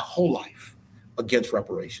my whole life, against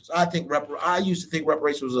reparations. I used to think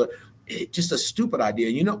reparations was just a stupid idea.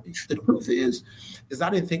 The truth is I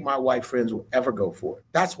didn't think my white friends would ever go for it.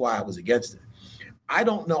 That's why I was against it. I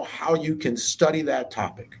don't know how you can study that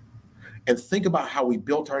topic and think about how we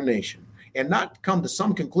built our nation and not come to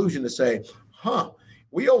some conclusion to say,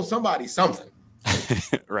 we owe somebody something.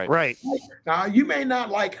 Right. Now, you may not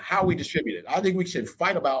like how we distribute it. I think we should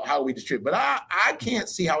fight about how we distribute, but I can't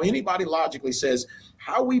see how anybody logically says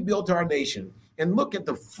how we built our nation and look at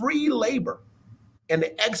the free labor and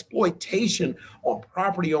the exploitation on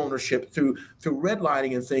property ownership through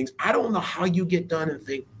redlining and things. I don't know how you get done and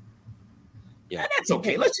think, Yeah. That's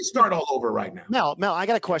okay. Let's just start all over right now. Mel, I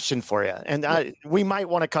got a question for you, and we might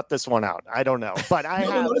want to cut this one out. I don't know, but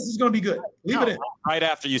No, this is going to be good. Leave it in. Right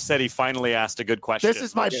after you said he finally asked a good question. This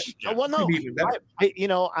is my well, no,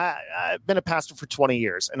 I've been a pastor for 20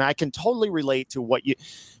 years, and I can totally relate to what you.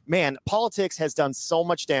 Man, politics has done so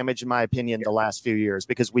much damage, in my opinion, the last few years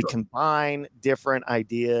because we combine different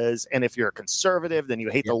ideas. And if you're a conservative, then you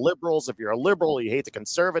hate the liberals. If you're a liberal, you hate the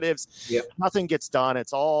conservatives. Nothing gets done.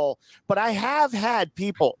 It's all. But I have had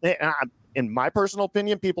people, in my personal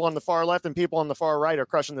opinion, people on the far left and people on the far right are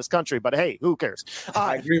crushing this country. But hey, who cares?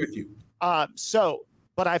 I agree with you.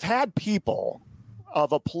 But I've had people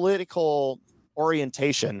of a political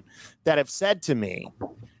orientation that have said to me,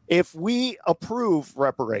 if we approve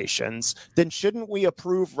reparations, then shouldn't we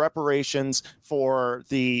approve reparations for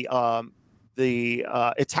the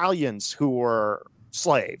Italians who were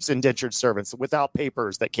slaves, indentured servants without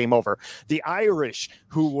papers that came over, the Irish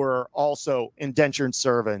who were also indentured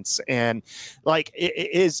servants, and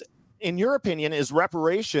is, in your opinion, is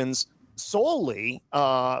reparations solely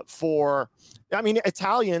for? I mean,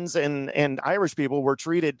 Italians and Irish people were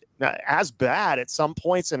treated as bad at some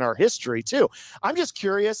points in our history too. I'm just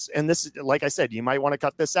curious, and this is, like I said, you might want to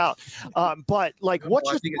cut this out. But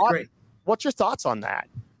what's your thoughts on that?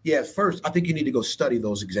 Yeah, first, I think you need to go study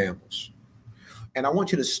those examples, and I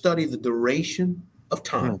want you to study the duration of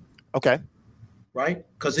time. Okay. Right?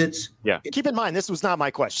 Because keep in mind, this was not my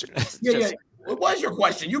question. What was your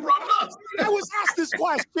question? You brought it up. I was asked this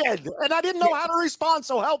question, and I didn't know how to respond.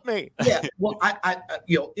 So help me. Yeah. Well, I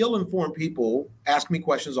ill-informed people ask me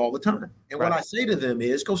questions all the time, and what I say to them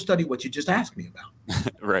is, go study what you just asked me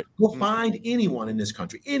about. Right. Go find anyone in this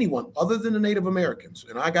country, anyone other than the Native Americans.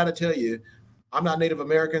 And I got to tell you, I'm not Native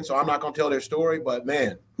American, so I'm not going to tell their story. But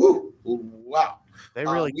man, wow. They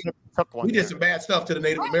really took one. We did some bad stuff to the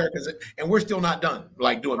Native Americans, and we're still not done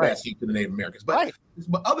doing bad stuff to the Native Americans. But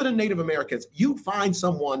other than Native Americans, you find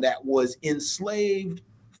someone that was enslaved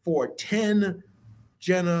for 10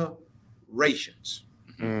 generations.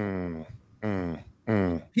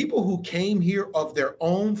 People who came here of their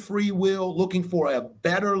own free will, looking for a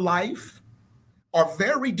better life, are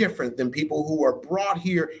very different than people who were brought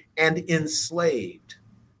here and enslaved.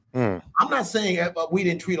 I'm not saying we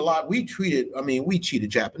didn't treat a lot. We cheated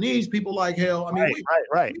Japanese people like hell. I mean,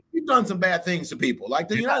 we've done some bad things to people. Like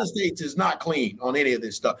the United States is not clean on any of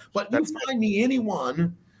this stuff. But you find me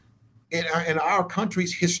anyone in our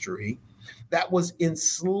country's history that was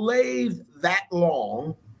enslaved that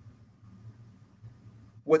long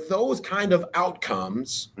with those kind of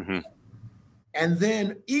outcomes. And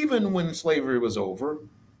then even when slavery was over,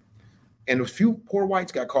 and a few poor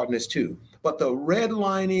whites got caught in this too, but the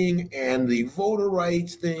redlining and the voter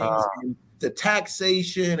rights things, and the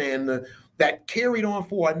taxation, and that carried on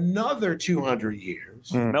for another 200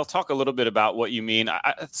 years. Mel, talk a little bit about what you mean.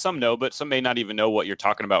 Some know, but some may not even know what you're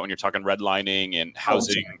talking about when you're talking redlining and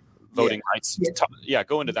housing, voting rights.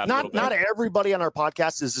 Go into that a little bit. Not everybody on our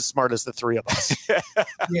podcast is as smart as the three of us.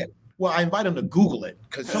 Well, I invite them to Google it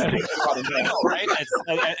because some people want to know, right?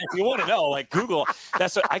 If you want to know, Google.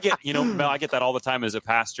 That's what I get. Mel, I get that all the time as a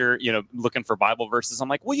pastor. Looking for Bible verses. I'm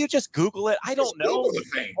like, will you just Google it? I don't know. Google the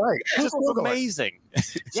thing. Right. Just amazing.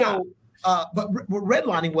 So, but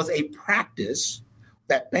redlining was a practice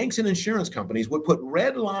that banks and insurance companies would put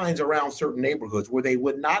red lines around certain neighborhoods where they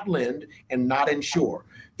would not lend and not insure.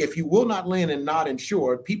 If you will not lend and not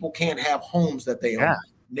insure, people can't have homes that they own.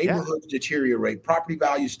 Neighborhoods deteriorate, property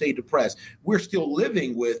values stay depressed. We're still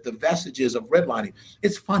living with the vestiges of redlining.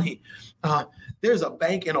 It's funny. There's a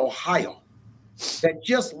bank in Ohio that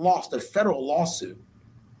just lost a federal lawsuit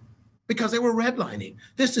because they were redlining.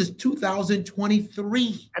 This is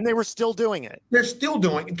 2023. And they were still doing it. They're still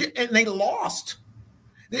doing it, and they lost.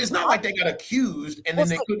 It's not like they got accused and then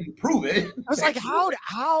they couldn't prove it. I was like,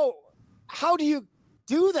 how do you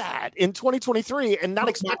do that in 2023 and not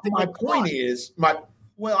expect my point is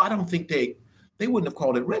I don't think they wouldn't have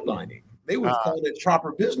called it redlining. They would have called it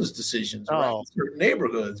proper business decisions around certain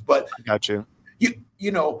neighborhoods. But I got you.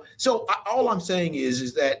 So all I'm saying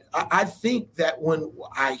is that I think that when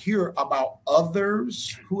I hear about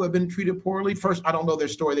others who have been treated poorly, first, I don't know their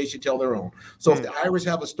story. They should tell their own. So if the Irish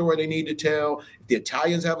have a story they need to tell, if the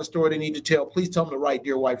Italians have a story they need to tell, please tell them to write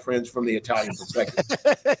Dear White Friends from the Italian perspective.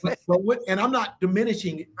 And I'm not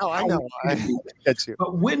diminishing. I know. I get you.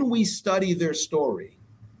 But when we study their story,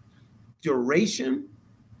 duration,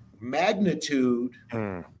 magnitude,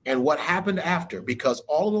 and what happened after, because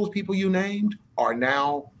all of those people you named are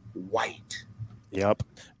now white. Yep.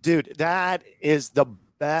 Dude, that is the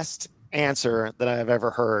best answer that I've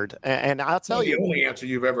ever heard. And I'll tell you, the only answer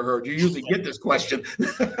you've ever heard. You usually get this question.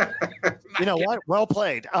 you know what? Well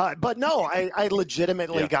played. But no, I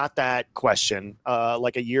legitimately got that question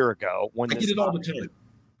like a year ago. When I get it all the time.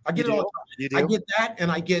 I get it all the time. You do? I get that,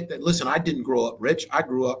 and I get that. Listen, I didn't grow up rich. I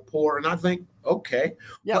grew up poor, and I think, okay.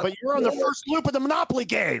 Yeah, but you're on the first loop of the Monopoly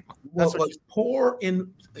game. Well, but poor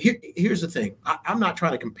in here's the thing. I'm not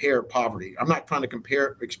trying to compare poverty. I'm not trying to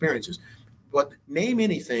compare experiences. But name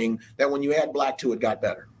anything that when you add black to it got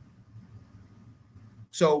better.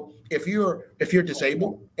 So if you're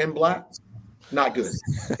disabled and black, not good.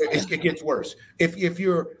 It gets worse. If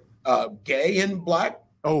you're gay and black,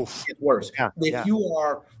 it gets worse. If you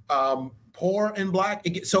are poor and black,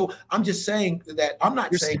 so I'm just saying that I'm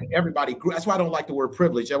not saying everybody. That's why I don't like the word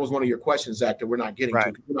privilege. That was one of your questions, Zach, that we're not getting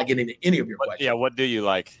to. We're not getting into any of your questions. Yeah, what do you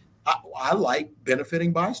like? I like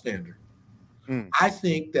benefiting bystander. I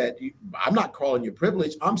think that I'm not calling you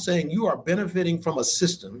privilege. I'm saying you are benefiting from a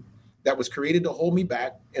system that was created to hold me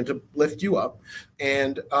back and to lift you up,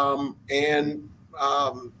 and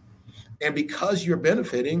because you're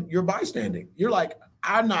benefiting, you're bystanding. You're like,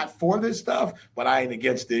 I'm not for this stuff, but I ain't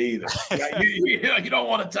against it either. You don't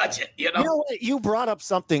want to touch it. You know what? You brought up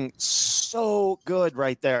something so good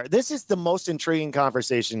right there. This is the most intriguing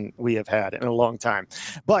conversation we have had in a long time.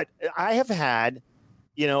 But I have had,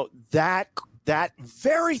 that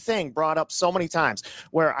very thing brought up so many times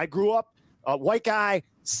where I grew up a white guy,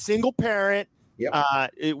 single parent. Yep.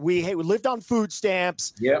 We lived on food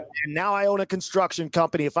stamps. Yep. And now I own a construction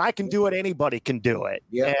company. If I can do it, anybody can do it.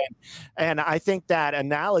 Yep. And I think that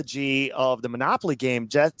analogy of the Monopoly game,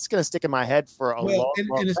 that's going to stick in my head for a long time.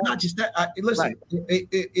 And it's not just that. Listen,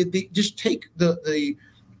 just take the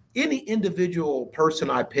any individual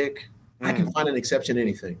person I pick, I can find an exception to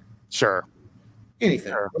anything. Sure.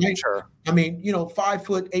 Anything. Right? Sure. I mean,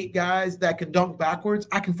 5'8" guys that can dunk backwards,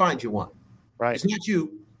 I can find you one. Right. It's not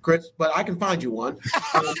you, Chris, but I can find you one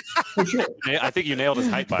for sure. I think you nailed his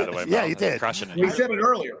height, by the way. Yeah, you did. Crushing it. He said it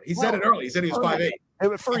earlier. He said he was 5'8".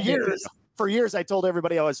 For years, I told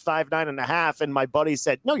everybody I was 5'9.5", and my buddy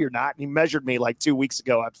said, "No, you're not." And he measured me like 2 weeks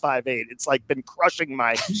ago at 5'8". It's like been crushing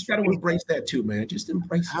my. You just got to embrace that too, man. Just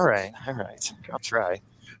embrace it. All right. I'll try.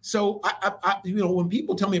 So I when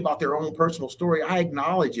people tell me about their own personal story, I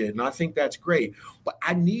acknowledge it, and I think that's great. But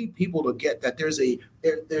I need people to get that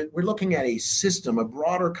we're looking at a system, a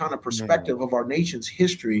broader kind of perspective of our nation's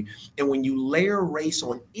history. And when you layer race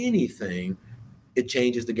on anything, it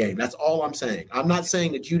changes the game. That's all I'm saying. I'm not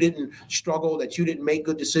saying that you didn't struggle, that you didn't make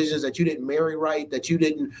good decisions, that you didn't marry right, that you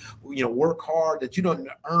didn't, work hard, that you don't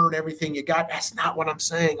earn everything you got. That's not what I'm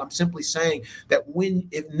saying. I'm simply saying that in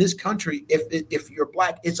this country, if you're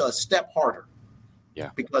black, it's a step harder. Yeah.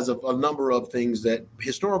 Because of a number of things that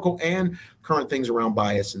historical and current things around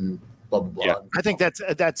bias and blah, blah, blah. Yeah. I think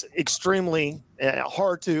that's extremely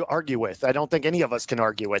hard to argue with. I don't think any of us can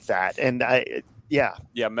argue with that. And Yeah,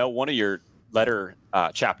 Mel, one of your letter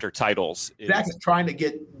chapter titles is Zach is trying to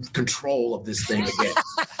get control of this thing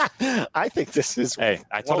again. I think this is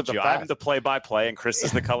I told you I'm the play-by-play and Chris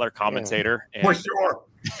is the color commentator. For sure.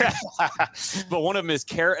 But one of them is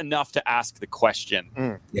care enough to ask the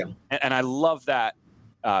question. Yeah. And I love that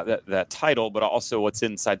that title, but also what's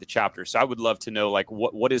inside the chapter. So I would love to know, like,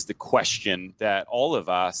 what is the question that all of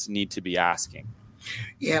us need to be asking?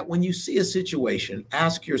 Yeah, when you see a situation,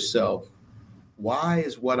 ask yourself, why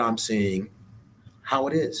is what I'm seeing how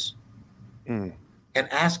it is? And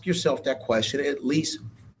ask yourself that question at least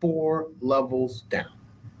 4 levels down.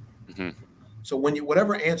 Mm-hmm. So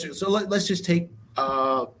whatever answer, so let's just take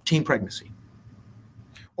teen pregnancy.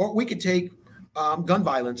 Or we could take gun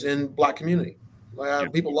violence in Black community.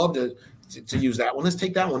 People love to use that one. Let's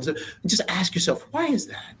take that one. So just ask yourself, why is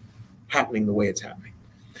that happening the way it's happening?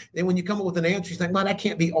 Then when you come up with an answer, you think, well, that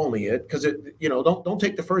can't be only it, because don't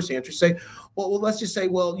take the first answer. Say, well, let's just say,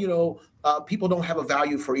 people don't have a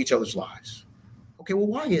value for each other's lives. Okay, well,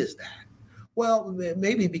 why is that? Well,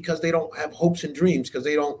 maybe because they don't have hopes and dreams, because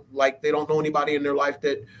they don't know anybody in their life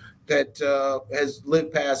that has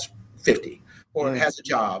lived past 50 or has a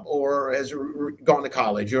job or has gone to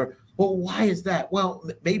college. Or, well, why is that? Well,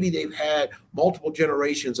 maybe they've had multiple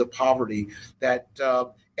generations of poverty that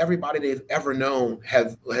everybody they've ever known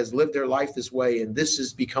has lived their life this way, and this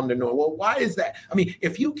has become the norm. Well, why is that? I mean,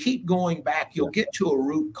 if you keep going back, you'll get to a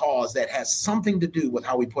root cause that has something to do with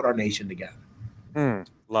how we put our nation together.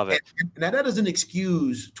 Love it. Now, that doesn't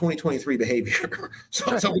excuse 2023 behavior.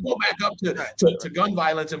 So we go back up to gun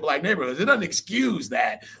violence in Black neighborhoods. It doesn't excuse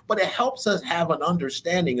that, but it helps us have an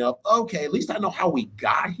understanding of, okay, at least I know how we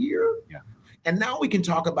got here. Yeah. And now we can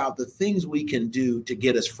talk about the things we can do to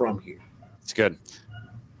get us from here. It's good.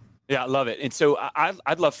 Yeah, I love it. And so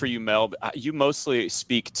I'd love for you, Mel. You mostly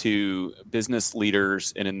speak to business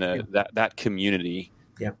leaders and in that community.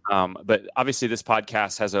 Yeah. But obviously, this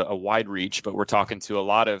podcast has a wide reach. But we're talking to a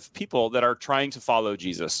lot of people that are trying to follow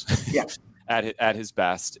Jesus. Yeah. At his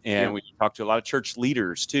best, and we talk to a lot of church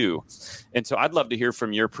leaders too. And so, I'd love to hear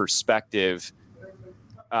from your perspective.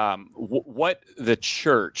 What the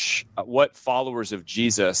church, what followers of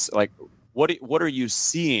Jesus, like. What are you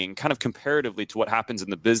seeing kind of comparatively to what happens in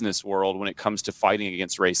the business world when it comes to fighting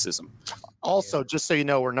against racism? Also, just so you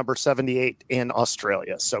know, we're number 78 in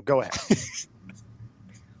Australia. So go ahead.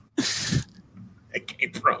 It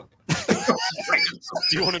came from. Do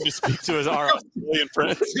you want him to speak to our Australian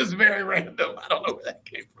friends? It's just very random. I don't know where that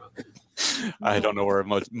came from. I don't know where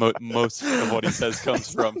most of what he says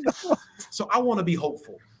comes from. So I want to be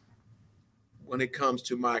hopeful when it comes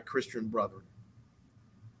to my Christian brethren.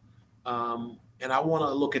 And I want to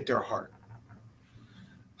look at their heart.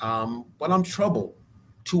 But I'm troubled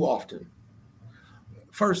too often.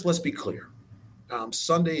 First, let's be clear.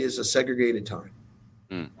 Sunday is a segregated time.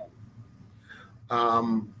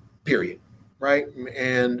 Period. Right?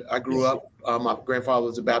 And I grew up, my grandfather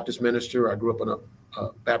was a Baptist minister. I grew up in a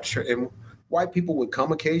Baptist church. And white people would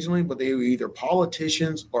come occasionally, but they were either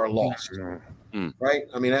politicians or lost. Right?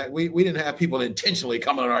 I mean, we didn't have people intentionally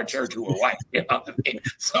coming to our church who were white. You know what I mean?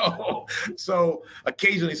 So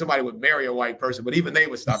occasionally somebody would marry a white person, but even they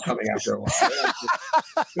would stop coming after a while.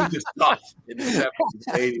 It was just tough in the 70s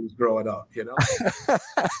and 80s growing up, you know?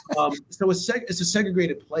 So it's a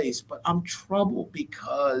segregated place, but I'm troubled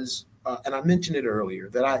because, and I mentioned it earlier,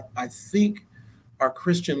 that I think our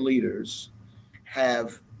Christian leaders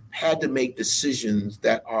have had to make decisions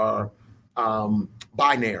that are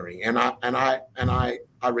binary, and I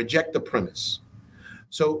reject the premise.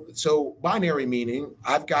 So binary meaning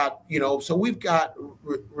I've got, so we've got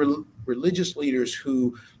religious leaders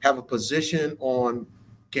who have a position on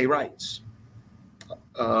gay rights,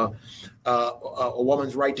 a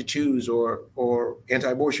woman's right to choose, or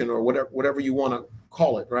anti-abortion, or whatever you want to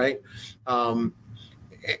call it, right? And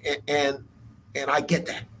I get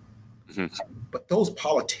that. Mm-hmm. But those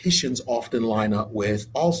politicians often line up with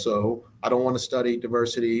also, I don't want to study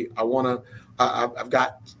diversity. I've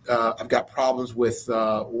got problems with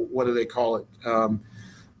what do they call it?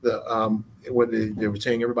 What they were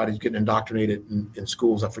saying, everybody's getting indoctrinated in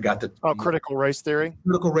schools. I forgot that. Oh, critical race theory.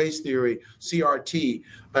 Critical race theory, CRT.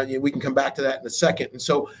 We can come back to that in a second. And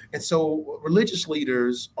so religious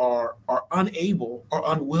leaders are unable or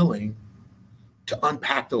unwilling to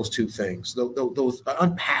unpack those two things, those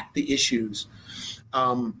unpack the issues.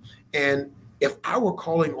 And if I were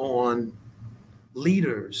calling on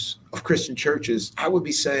leaders of Christian churches, I would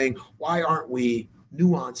be saying, why aren't we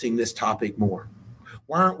nuancing this topic more?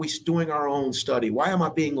 Why aren't we doing our own study? Why am I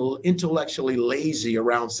being intellectually lazy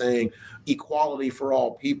around saying equality for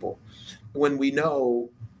all people when we know,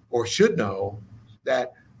 or should know,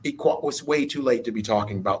 that it's way too late to be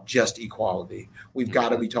talking about just equality. We've got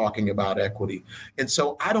to be talking about equity. And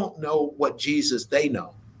so I don't know what Jesus they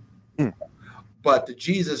know, but the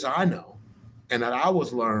Jesus I know, and that I was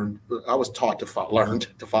taught to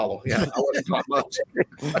follow. Yeah, I wasn't taught much.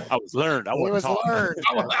 I was learned. I wasn't taught.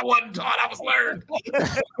 I wasn't taught. I was learned. I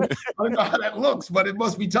don't know how that looks, but it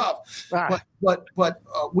must be tough. But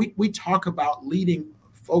we talk about leading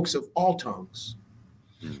folks of all tongues.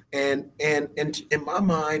 And in my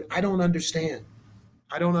mind, I don't understand.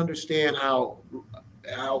 I don't understand how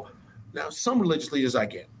now some religious leaders I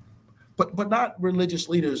get, but not religious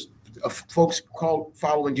leaders of folks called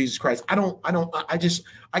following Jesus Christ.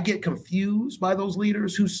 I get confused by those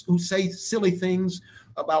leaders who say silly things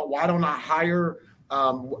about why don't I hire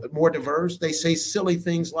more diverse? They say silly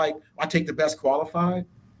things like, I take the best qualified.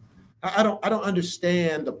 I don't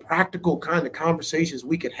understand the practical kind of conversations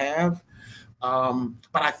we could have.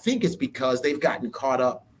 But I think it's because they've gotten caught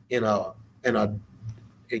up in a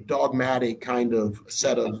dogmatic kind of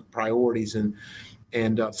set of priorities, and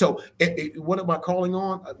so what am I calling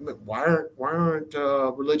on? Why aren't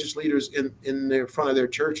religious leaders in the front of their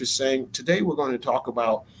churches saying, today we're going to talk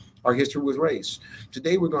about our history with race.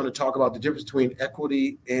 Today we're going to talk about the difference between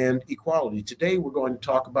equity and equality. Today we're going to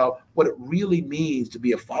talk about what it really means to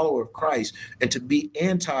be a follower of Christ and to be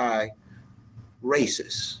anti-racist.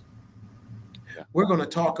 We're going to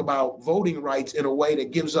talk about voting rights in a way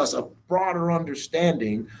that gives us a broader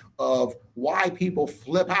understanding of why people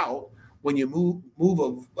flip out when you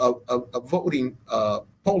move a voting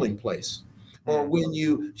polling place, or when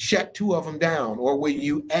you shut two of them down, or when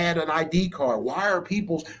you add an ID card. Why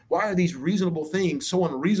are these reasonable things so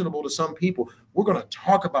unreasonable to some people? We're going to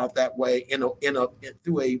talk about that way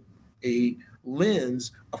through a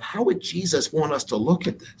lens of how would Jesus want us to look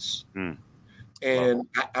at this? And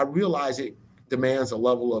I realize it demands a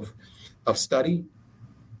level of study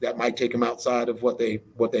that might take them outside of what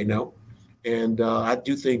they know. And I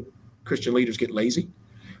do think Christian leaders get lazy,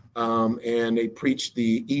 and they preach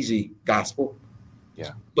the easy gospel.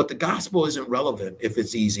 Yeah. But the gospel isn't relevant if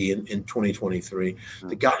it's easy in 2023.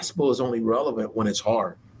 The gospel is only relevant when it's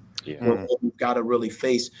hard. Yeah. When we've got to really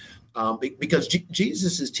face, because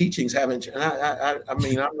Jesus's teachings haven't. And I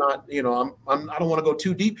mean, I'm not, I don't want to go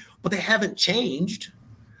too deep, but they haven't changed.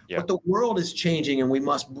 Yeah. But the world is changing, and we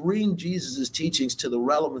must bring Jesus's teachings to the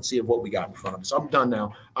relevancy of what we got in front of us. I'm done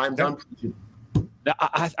now. I'm done preaching.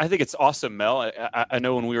 I think it's awesome, Mel. I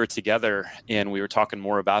know when we were together and we were talking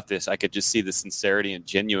more about this, I could just see the sincerity and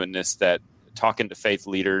genuineness that talking to faith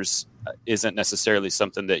leaders isn't necessarily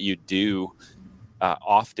something that you do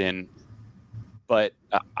often. But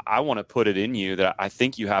I want to put it in you that I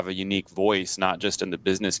think you have a unique voice, not just in the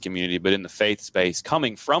business community, but in the faith space,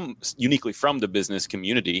 coming uniquely from the business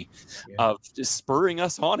community, of just spurring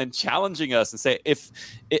us on and challenging us and say,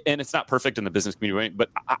 and it's not perfect in the business community, but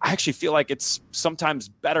I actually feel like it's sometimes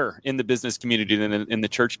better in the business community than in the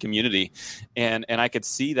church community. And I could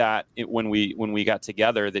see that when we got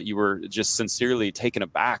together, that you were just sincerely taken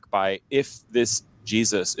aback by, if this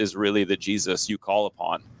Jesus is really the Jesus you call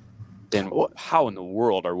upon, then how in the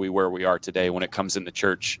world are we where we are today when it comes in the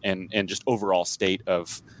church and just overall state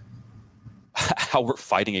of how we're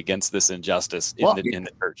fighting against this injustice in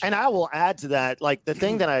the church? And I will add to that, like, the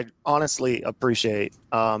thing that I honestly appreciate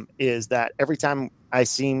is that every time I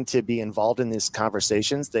seem to be involved in these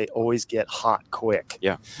conversations, they always get hot quick.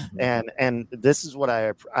 Yeah. And this is what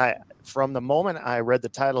I from the moment I read the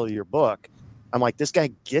title of your book, I'm like, this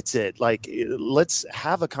guy gets it. Like, let's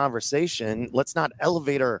have a conversation. Let's not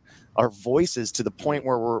elevate our voices to the point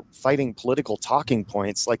where we're fighting political talking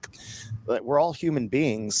points. Like, we're all human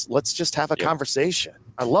beings. Let's just have a conversation.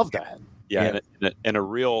 I love that. Yeah. And a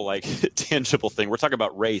real, like, tangible thing. We're talking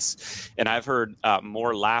about race, and I've heard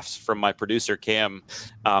more laughs from my producer Cam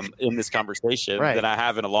in this conversation than I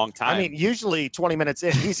have in a long time. I mean, usually 20 minutes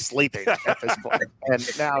in, he's sleeping at this point.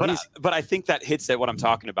 And now but I think that hits at what I'm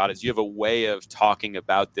talking about. Is you have a way of talking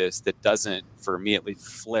about this that doesn't, for me at least,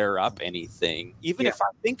 flare up anything, even if I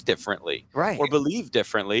think differently, or believe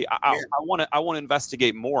differently. I want to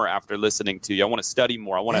investigate more after listening to you. I want to study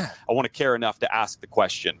more. I want to care enough to ask the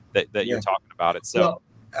question that you're talking about it. So,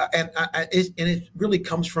 and it really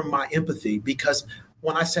comes from my empathy, because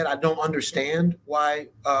when I said I don't understand why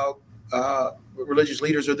religious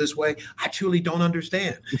leaders are this way, I truly don't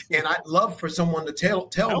understand, and I'd love for someone to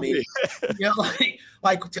tell me,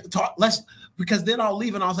 talk less, because then I'll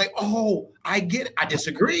leave and I'll say, oh, I get it. I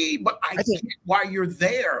disagree, but I get why you're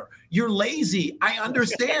there. You're lazy. I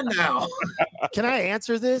understand now. Can I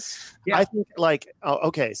answer this? Yeah. I think,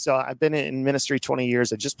 okay, so I've been in ministry 20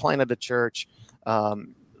 years. I just planted a church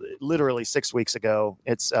literally 6 weeks ago.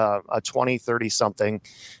 It's a 20, 30 something.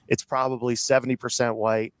 It's probably 70%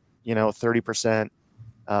 white, 30%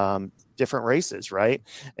 different races, right?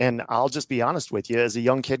 And I'll just be honest with you, as a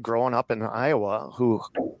young kid growing up in Iowa,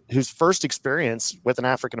 whose first experience with an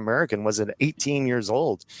African American was at 18 years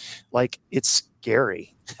old, like, it's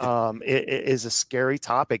scary. It is a scary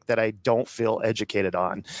topic that I don't feel educated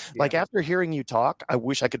on. Like, after hearing you talk, I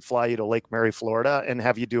wish I could fly you to Lake Mary, Florida, and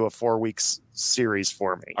have you do a 4 weeks series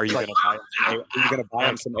for me. Are you going to buy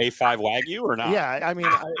him some A5 Wagyu or not? Yeah, I mean,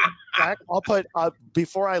 I'll put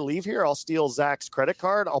before I leave here, I'll steal Zach's credit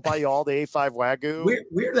card. I'll buy you all the A5 Wagyu.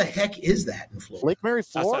 Where the heck is that in Florida? Lake Mary,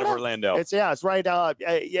 Florida. Outside of Orlando. It's right.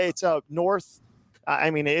 It's north.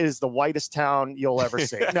 I mean, it is the whitest town you'll ever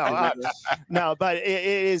see. No, but it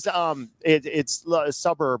is. It's a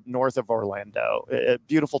suburb north of Orlando. A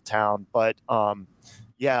beautiful town, but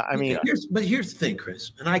yeah. I mean, here's the thing,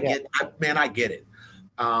 Chris, and I get it.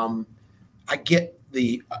 I get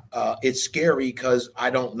the. It's scary because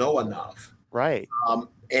I don't know enough. Right.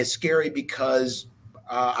 It's scary because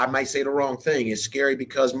I might say the wrong thing. It's scary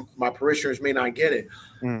because my parishioners may not get it.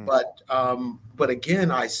 But again,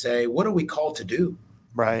 I say, what are we called to do?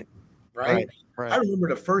 Right. I remember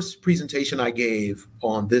the first presentation I gave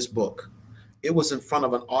on this book. It was in front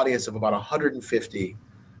of an audience of about 150.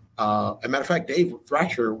 As a matter of fact, Dave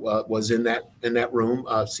Thrasher was in that room,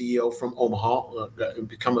 CEO from Omaha.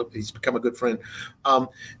 He's become a good friend, and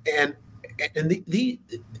the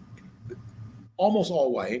almost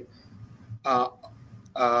all white.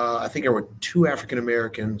 I think there were 2 African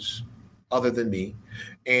Americans other than me,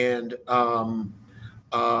 and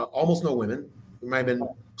almost no women. There might have been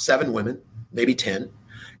 7 women, maybe 10,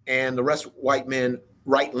 and the rest white men,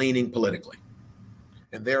 right-leaning politically.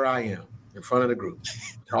 And there I am. in front of the group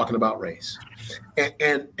talking about race.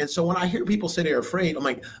 And so when I hear people say they're afraid, I'm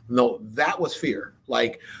like, no, that was fear.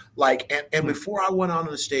 And before I went on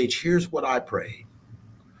the stage, here's what I prayed.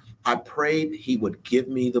 I prayed he would give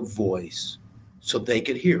me the voice so they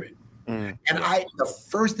could hear it. And the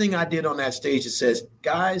first thing I did on that stage, it says,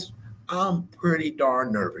 guys, I'm pretty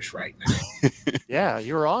darn nervous right now. Yeah,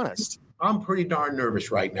 you were honest. I'm pretty darn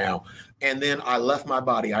nervous right now. And then I left my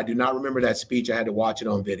body. I do not remember that speech. I had to watch it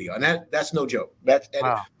on video. And that's no joke.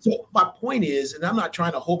 Wow. So my point is, and I'm not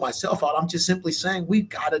trying to hold myself out, I'm just simply saying we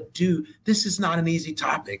got to do, this is not an easy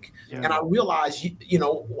topic. Yeah. And I realize,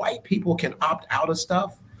 white people can opt out of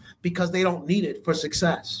stuff because they don't need it for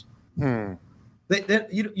success. You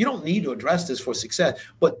don't need to address this for success,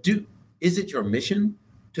 but is it your mission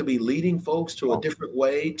to be leading folks to a different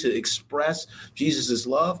way to express Jesus's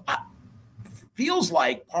love? Feels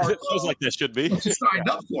like that should be signed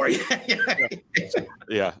up for you.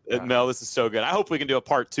 Yeah. Mel, this is so good. I hope we can do a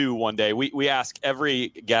part 2 one day. We ask every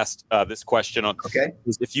guest this question on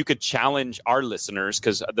if you could challenge our listeners,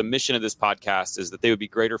 because the mission of this podcast is that they would be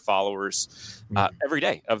greater followers every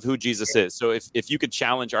day of who Jesus is. So if you could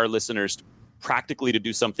challenge our listeners practically to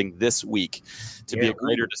do something this week to be a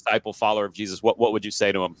greater disciple follower of Jesus, what would you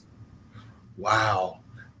say to them? Wow.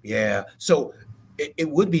 Yeah. So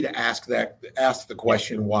it would be to ask the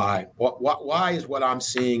question, why? Why is what I'm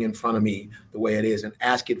seeing in front of me the way it is, and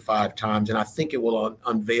ask it 5 times. And I think it will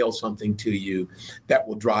unveil something to you that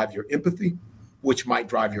will drive your empathy, which might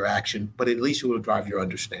drive your action, but at least it will drive your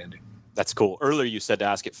understanding. That's cool. Earlier you said to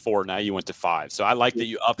ask it 4, now you went to 5. So I like that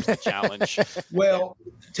you upped the challenge. Well,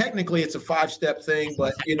 technically it's a 5-step thing,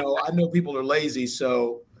 but I know people are lazy,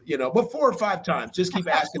 so but 4 or 5 times. Just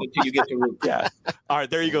keep asking until you get the root. Yeah. All right.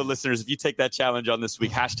 There you go, listeners. If you take that challenge on this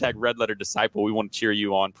week, #RedLetterDisciple, we want to cheer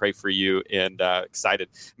you on, pray for you, and excited.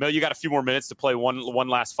 Mel, you got a few more minutes to play one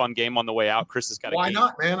last fun game on the way out. Chris has got a game. Why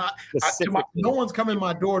not, man? No one's coming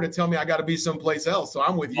my door to tell me I got to be someplace else, so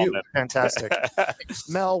I'm with you. Fantastic.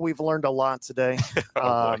 Mel, we've learned a lot today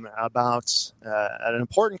about an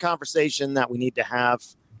important conversation that we need to have.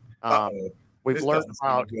 We've learned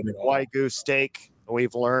about white goose steak.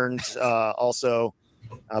 We've learned also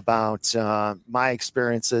about my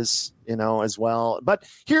experiences, as well. But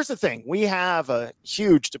here's the thing. We have a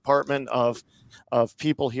huge department of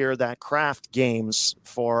people here that craft games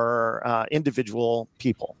for individual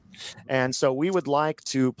people. And so we would like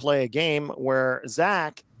to play a game where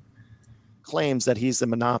Zach claims that he's the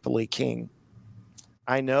Monopoly king.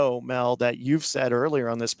 I know, Mel, that you've said earlier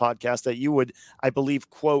on this podcast that you would, I believe,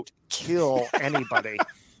 quote, kill anybody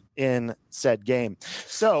in said game.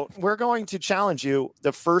 So we're going to challenge you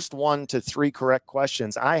the first 1 to 3 correct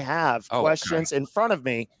questions. I have questions in front of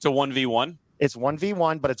me. It's a 1v1? It's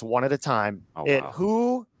 1v1, but it's one at a time. Oh, wow.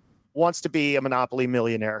 Who wants to be a Monopoly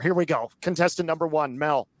millionaire? Here we go. Contestant number 1,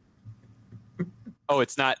 Mel. Oh,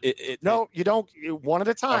 it's not. No, you don't. One at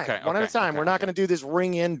a time. One at a time. Okay. We're not going to do this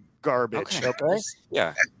ring in garbage. Okay.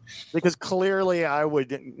 Yeah. Because clearly I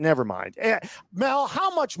would. Never mind. Mel,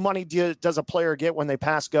 how much money does a player get when they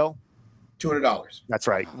pass go? $200. That's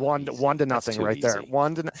right. One to nothing right easy. there.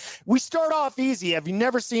 We start off easy. Have you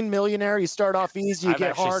never seen Millionaire? You start off easy, you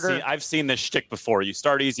get harder. I've seen this shtick before. You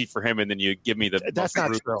start easy for him, and then you give me the That's not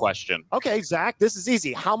true. question. Okay, Zach, this is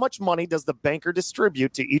easy. How much money does the banker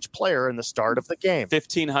distribute to each player in the start of the game?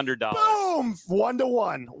 $1,500. Boom!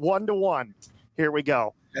 1-to-1. 1-to-1. Here we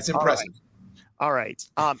go. That's impressive. All right.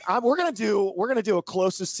 We're gonna do a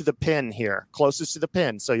closest to the pin here. Closest to the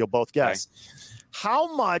pin, so you'll both guess. Okay.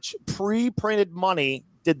 How much pre-printed money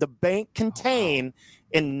did the bank contain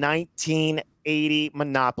in 1980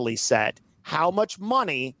 Monopoly set? How much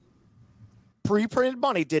money, pre-printed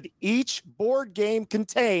money, did each board game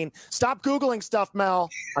contain? Stop Googling stuff, Mel.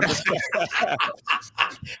 I'm just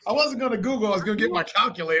I wasn't going to Google. I was going to get my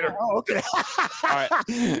calculator. Oh, okay. All right.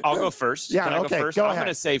 I'll go first. Yeah, Can I go first? I'm going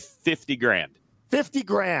to say 50 grand. 50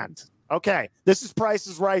 grand. Okay, this is Price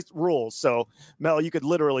is Right rules. So, Mel, you could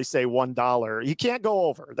literally say $1. You can't go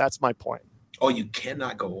over. That's my point. Oh, you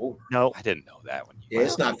cannot go over. No, I didn't know that one. Yeah,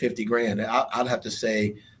 it's not 50 grand. I'd have to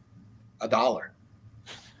say $1.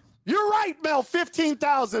 You're right, Mel.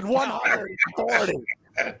 15,140.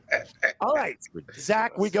 All right,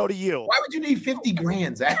 Zach, we go to you. Why would you need 50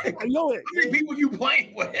 grand, Zach? I know it. How many people you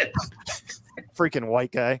playing with? Freaking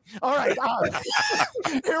white guy. All right.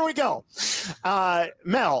 Here we go.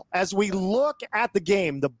 Mel, as we look at the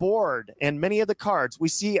game, the board, and many of the cards, we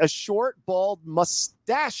see a short, bald,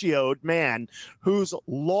 mustachioed man who's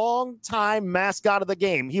longtime mascot of the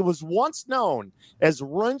game. He was once known as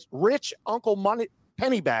Rich Uncle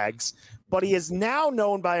Pennybags, but he is now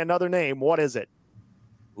known by another name. What is it?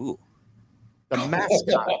 Ooh. The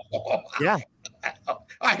mascot. Yeah.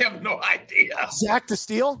 I have no idea. Zach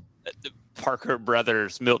DeSteel? Parker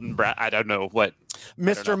Brothers, Milton Brad. I don't know what.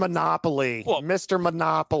 Mr. Monopoly. Well- Mr.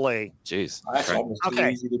 Monopoly. Jeez. That's Right. almost too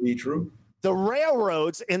Okay. easy to be true. The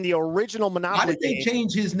railroads in the original How Monopoly did they game.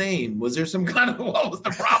 change his name? Was there some kind of what was the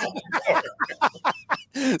problem?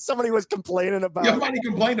 Somebody was complaining about Somebody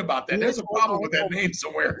complained about that. There's a problem with that name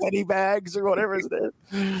somewhere. penny bags or whatever it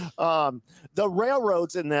is. The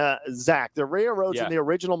railroads in the Yeah. in the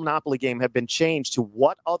original Monopoly game have been changed to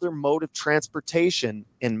what other mode of transportation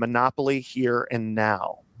in Monopoly Here and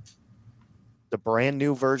Now? The brand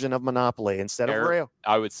new version of Monopoly instead of rail.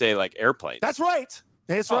 I would say like airplanes. That's right.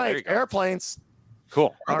 That's Oh, there you right. go. Airplanes.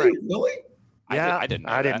 cool. Are All they right. really? Yeah, I didn't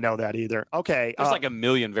know I that. didn't know that either. Okay. There's like a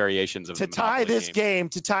million variations of to the tie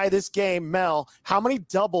Monopoly this game, Mel, how many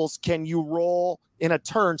doubles can you roll in a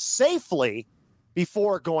turn safely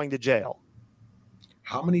before going to jail?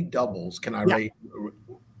 How many doubles can I Yeah. rate?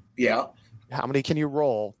 Yeah. How many can you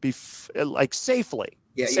roll like safely?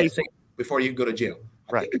 Yeah. Safely. Before you go to jail.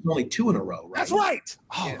 I Right. think it's only 2 in a row, right? That's right.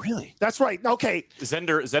 Oh, Yeah. really? That's right. Okay.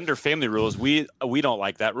 Zender family rules. We don't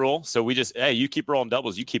like that rule, so we just you keep rolling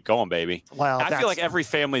doubles, you keep going, baby. Well, I feel like every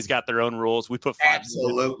family's got their own rules. We put 500,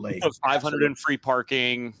 Absolutely. we put 500 in free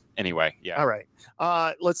parking. Anyway, yeah. all right.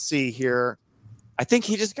 Let's see here. I think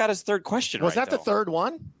he just got his third question. Was right, that the though. third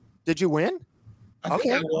one? Did you win? I think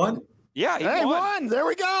Okay. I won. Yeah, he Hey, won. won. There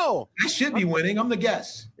we go. I should be winning. I'm the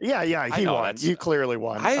guest. Yeah, I he know, won. that's- You clearly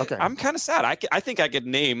won. Okay. I'm kind of sad. I think I could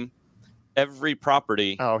name every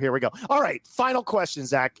property. Oh, here we go. All right. Final question,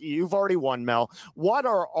 Zach. You've already won, Mel. What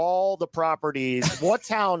are all the properties? What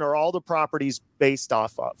town are all the properties based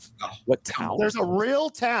off of? What town? There's a real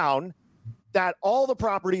town that all the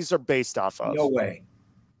properties are based off of. No way.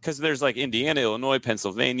 Because there's like Indiana, Illinois,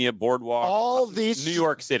 Pennsylvania, Boardwalk, All these. New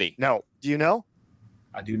York City. No. Do you know?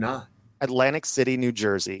 I do not. Atlantic City, New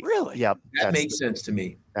Jersey. Really? Yep. That makes sense to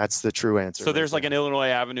me. That's the true answer. So there's right like an Illinois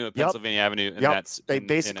Avenue, a Yep. Pennsylvania Avenue, and Yep. that's They in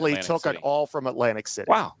basically Atlantic took City. it all from Atlantic City.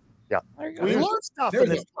 Wow. Yeah. There you go. We There's- learned stuff There's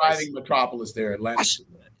in a this place. thriving metropolis there, Atlanta.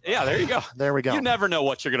 Yeah, there you go. There we go. You never know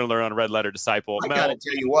what you're going to learn on Red Letter Disciple. I Mel, got to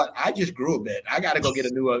tell you what, I just grew a bit. I got to go get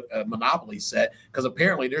a new Monopoly set because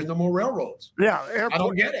apparently there's no more railroads. Yeah. I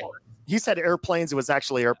don't get it. He said airplanes. It was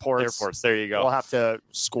actually airports. Airports. There you go. We'll have to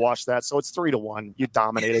squash that. So it's 3-1. You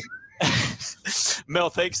dominated. Mel,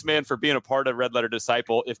 thanks, man, for being a part of Red Letter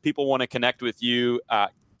Disciple. If people want to connect with you,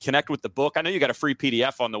 connect with the book. I know you got a free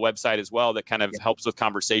PDF on the website as well that kind of helps with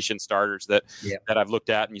conversation starters that I've looked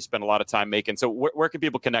at and you spend a lot of time making. So where can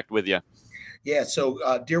people connect with you? Yeah, so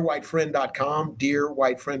dearwhitefriend.com.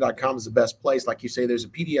 Dearwhitefriend.com is the best place. Like you say, there's a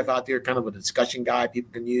PDF out there, kind of a discussion guide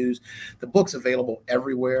people can use. The book's available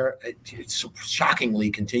everywhere. It shockingly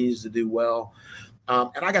continues to do well.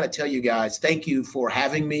 And I got to tell you guys, thank you for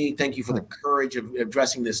having me. Thank you for the courage of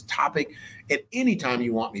addressing this topic. At any time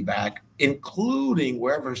you want me back, including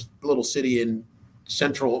wherever little city in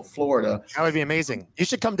Central Florida. That would be amazing. You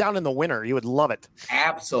should come down in the winter. You would love it.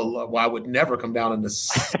 Absolutely. Well, I would never come down in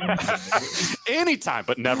the Anytime,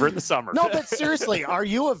 but never in the summer. No, but seriously, are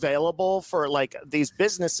you available for like these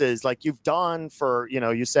businesses like you've done for,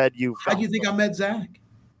 you said you've. How do you think I met Zach?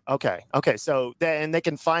 Okay. So then they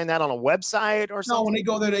can find that on a website or No, something? when they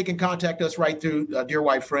go there, they can contact us right through Dear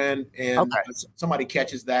White Friend, and somebody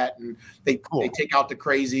catches that, and they take out the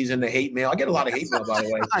crazies and the hate mail. I get a lot of hate mail, by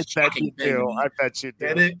the way. I bet you do. I bet you do.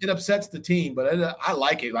 And it upsets the team, but I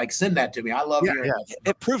like it. Like, send that to me. I love hearing that.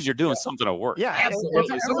 It proves you're doing something at work. Yeah,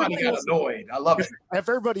 Absolutely. Somebody got annoyed. I love it. If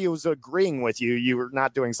everybody was agreeing with you, you were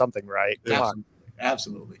not doing something right. Come on.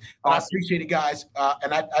 Absolutely. I appreciate it, guys.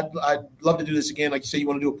 And I'd love to do this again. Like you say, you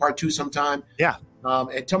want to do a part 2 sometime. Yeah.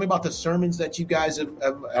 And tell me about the sermons that you guys have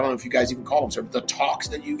I don't know if you guys even call them sermons, the talks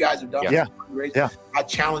that you guys have done. Yeah. I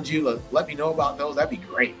challenge you to let me know about those. That'd be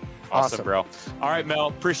great. Awesome, bro. All right, Mel.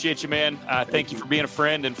 Appreciate you, man. Thank you for being a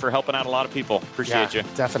friend and for helping out a lot of people. Appreciate you.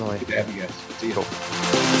 Definitely. Good to have you guys. See you.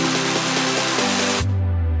 Cool.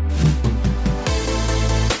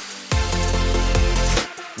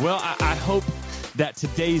 Well, I hope that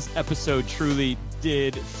today's episode truly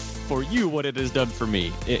did for you what it has done for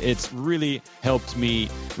me. It's really helped me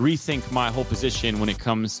rethink my whole position when it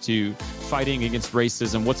comes to fighting against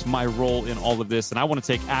racism. What's my role in all of this? And I want to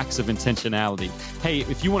take acts of intentionality. Hey,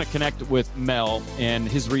 if you want to connect with Mel and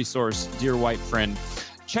his resource, Dear White Friend,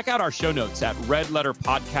 check out our show notes at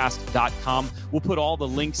redletterpodcast.com. We'll put all the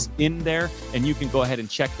links in there, and you can go ahead and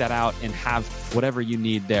check that out and have whatever you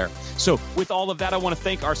need there. So with all of that, I want to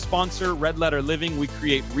thank our sponsor, Red Letter Living. We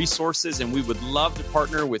create resources, and we would love to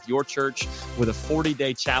partner with your church with a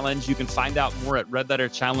 40-day challenge. You can find out more at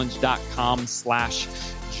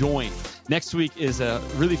redletterchallenge.com/join. Next week is a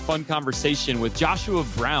really fun conversation with Joshua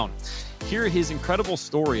Brown. Hear his incredible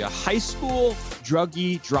story, a high school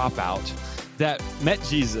druggie dropout that met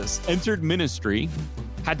Jesus, entered ministry,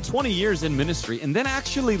 had 20 years in ministry, and then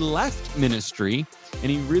actually left ministry. And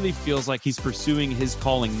he really feels like he's pursuing his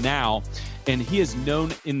calling now. And he is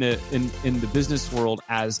known in the business world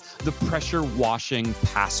as the pressure washing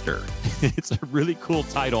pastor. It's a really cool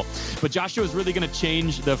title. But Joshua is really going to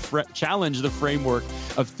challenge the framework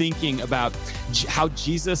of thinking about how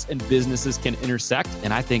Jesus and businesses can intersect.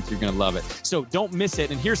 And I think you're going to love it. So don't miss it.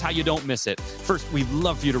 And here's how you don't miss it. First, we'd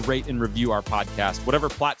love for you to rate and review our podcast. Whatever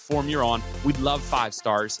platform you're on, we'd love 5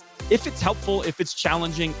 stars. If it's helpful, if it's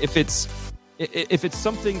challenging, if it's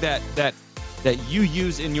something that you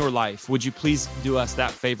use in your life, would you please do us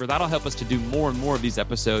that favor? That'll help us to do more and more of these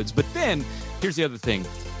episodes. But then here's the other thing.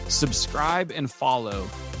 Subscribe and follow.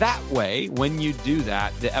 That way, when you do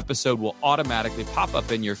that, the episode will automatically pop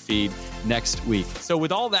up in your feed next week. So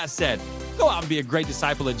with all that said, go out and be a great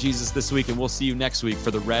disciple of Jesus this week, and we'll see you next week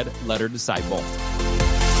for the Red Letter Disciple.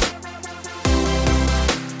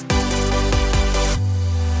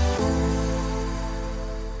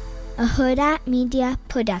 A Huda Media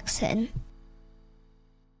Production.